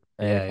Okay. group.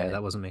 Yeah, yeah, Okay.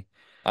 that wasn't me.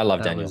 I love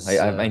That Daniel. was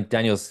I mean,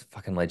 Daniel's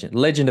fucking legend.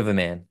 Legend of a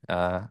man.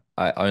 I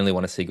only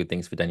want to see good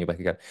things for Daniel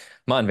Becker.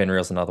 Martin Van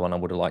Riel's another one I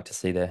would have liked to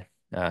see there.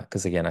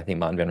 Because again, I think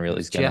Martin Van it Riel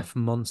was is gonna. Jeff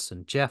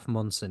Monson. Jeff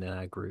Monson in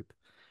our group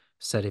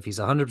said if he's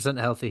 100%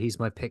 healthy, he's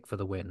my pick for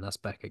the win. That's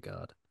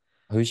Backyard.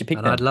 Who's your pick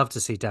And I'd then? love to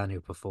see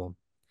Daniel perform.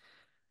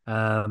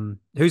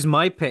 Who's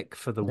my pick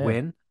for the Yeah,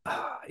 win?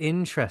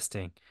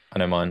 Interesting. I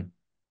know mine.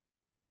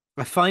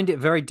 I find it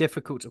very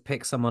difficult to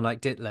pick someone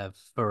like Ditlev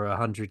for a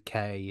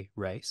 100K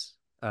race.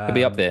 He'll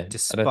be up there. I don't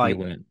think he Despite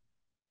won't.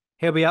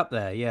 he'll be up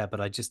there, yeah, but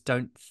I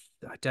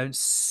don't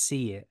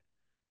see it.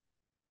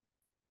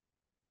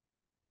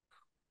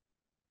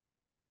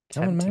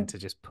 Come on, Tempting mate. to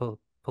just pull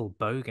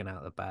Bogan out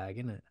of the bag,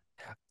 isn't it?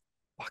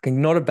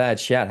 Fucking not a bad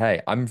shout.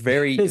 Hey, I'm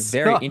very, It's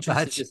very not bad.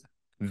 interested to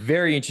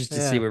very interested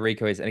to see Yeah. where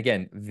Rico is. And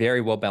again,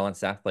 very well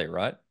balanced athlete,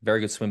 right? Very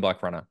good swim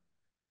bike runner.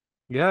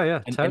 Yeah,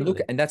 yeah, And look,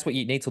 totally. and that's what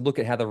you need to look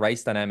at how the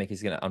race dynamic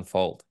is going to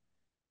unfold.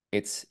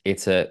 It's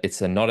a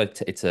not a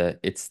it's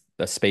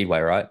a speedway,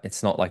 right?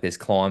 It's not like there's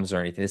climbs or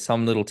anything. There's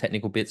some little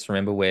technical bits.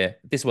 Remember where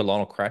this is where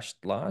Lionel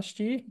crashed last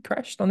year? He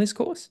crashed on this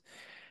course.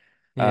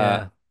 Uh,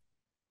 Yeah.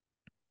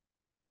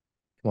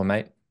 come on,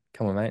 mate.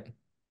 Come on, mate.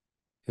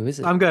 Who is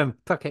it? I'm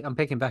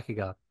picking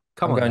Backyard.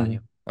 Come on,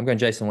 Daniel. I'm going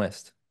Jason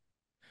West.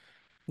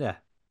 Yeah.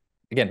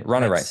 Again,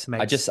 runner Makes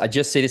race. I just makes I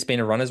just see this being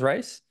a runner's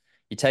race.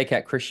 You take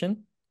out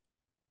Christian.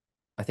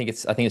 I think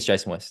it's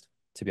Jason West,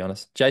 to be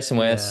honest. Jason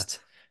yeah. West.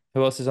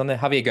 Who else is on there?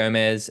 Javier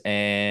Gomez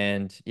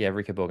and yeah,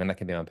 Rico Borgen. That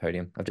can be on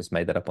podium. I've just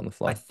made that up on the I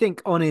fly.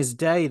 think on his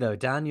day though,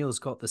 Daniel's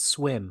got the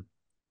swim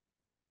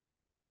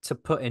to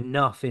put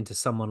enough into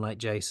someone like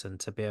Jason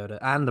to be able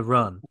to and the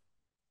run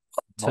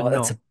to Oh,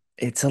 not.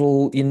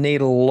 you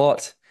need a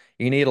lot.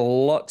 You need a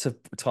lot of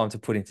time to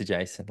put into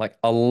Jason. Like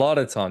a lot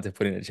of time to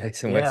put into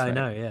Jason Yeah, West, I mate.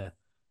 know, yeah.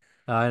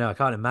 I know. I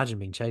can't imagine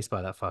being chased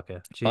by that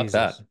fucker. Fuck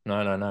that. Jesus.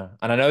 No, no, no.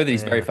 And I know that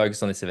he's very Yeah.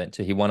 focused on this event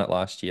too. He won it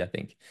last year, I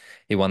think.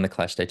 He won the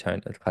Clash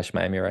Daytona, the Clash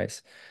Miami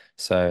race.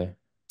 So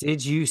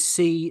Did you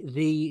see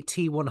the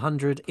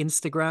T100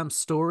 Instagram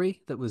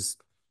story that was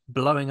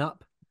blowing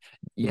up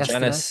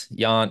yesterday?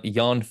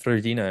 Jan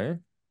Frodeno,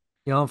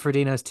 Jan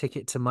Frodeno's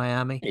ticket to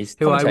Miami, he's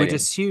who I would commentating.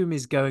 assume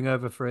is going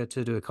over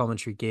to do a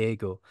commentary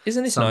gig or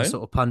Isn't this some known?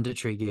 sort of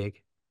punditry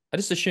gig. I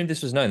just assumed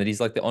this was known that he's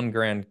like the on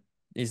ground,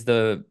 he's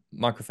the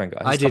microphone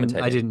guy. He's I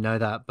commentating. didn't know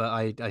that,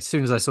 but as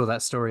soon as I saw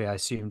that story, I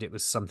assumed it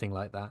was something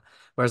like that.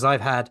 Whereas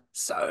I've had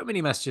so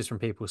many messages from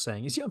people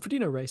saying, "Is Jan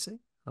Frodeno racing?"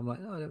 I'm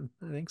like, no, I don't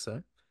think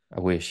so. I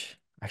wish.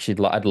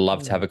 Actually, I'd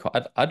love to Yeah.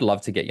 have I'd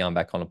love to get Jan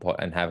back on a pot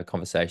and have a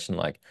conversation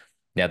like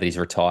now that he's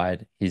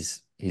retired,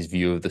 his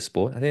view of the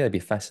sport. I think that'd be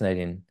a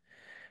fascinating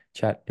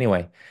chat.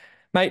 Anyway,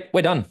 mate,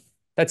 we're done.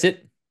 That's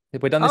it.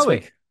 We're done Are this we?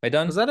 week. We're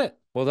Was done. that it?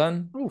 Well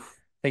done. Oof.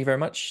 Thank you very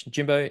much,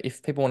 Jimbo.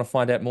 If people want to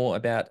find out more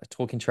about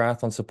Talking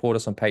Triathlon, support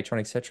us on Patreon,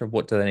 etc.,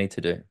 what do they need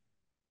to do?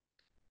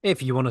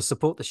 If you want to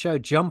support the show,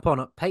 jump on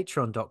at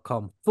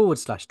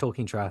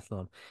patreon.com/talking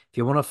triathlon. If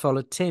you want to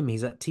follow Tim,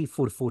 he's at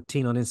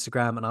T414 on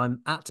Instagram, and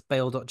I'm at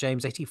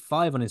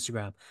bale.james85 on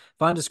Instagram.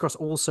 Find us across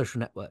all social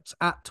networks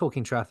at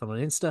Talking Triathlon on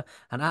Insta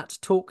and at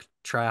Talk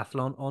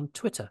Triathlon on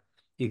Twitter.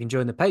 You can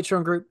join the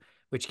Patreon group,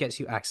 which gets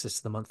you access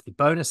to the monthly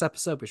bonus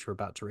episode, which we're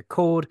about to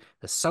record,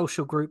 the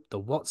social group, the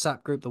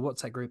WhatsApp group. The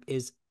WhatsApp group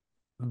is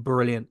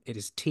brilliant. It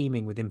is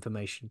teeming with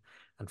information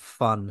and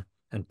fun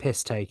and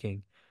piss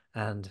taking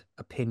and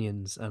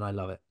opinions, and I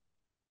love it.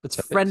 It's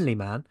Perfect. friendly,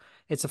 man.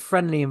 It's a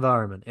friendly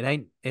environment.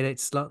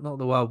 It's not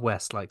the Wild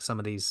West like some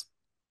of these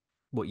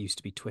what used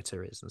to be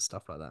Twitter is and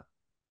stuff like that.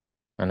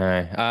 I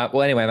know.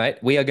 Well, anyway, mate,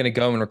 we are going to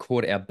go and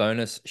record our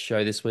bonus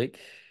show this week.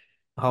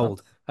 Month.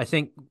 Hold. I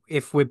think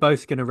if we're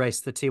both going to race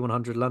the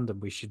T100 London,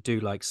 we should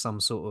do like some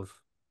sort of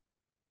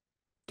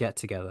get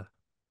together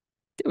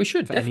Yeah, we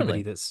should for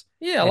definitely.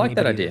 Yeah, I like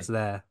that anybody idea. that's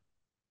there.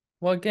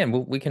 Well, again,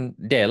 we can.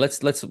 Yeah,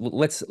 let's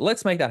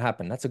make that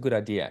happen. That's a good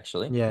idea,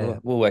 actually. Yeah, yeah.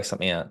 We'll work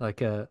something out.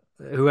 Like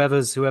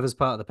whoever's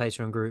part of the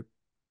Patreon group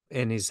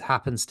and is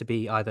happens to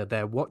be either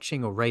there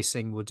watching or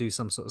racing will do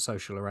some sort of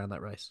social around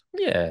that race.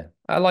 Yeah,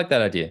 I like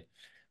that idea.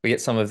 We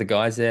get some of the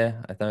guys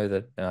there. I know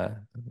that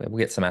we'll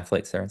get some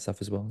athletes there and stuff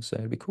as well, so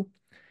it'd be cool.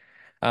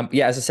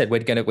 Yeah, as I said,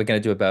 we're gonna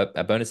do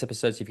a bonus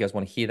episode. So if you guys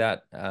want to hear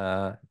that,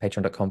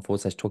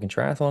 patreon.com/talking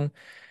triathlon.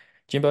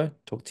 Jimbo,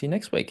 talk to you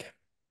next week.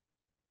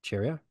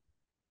 Cheerio.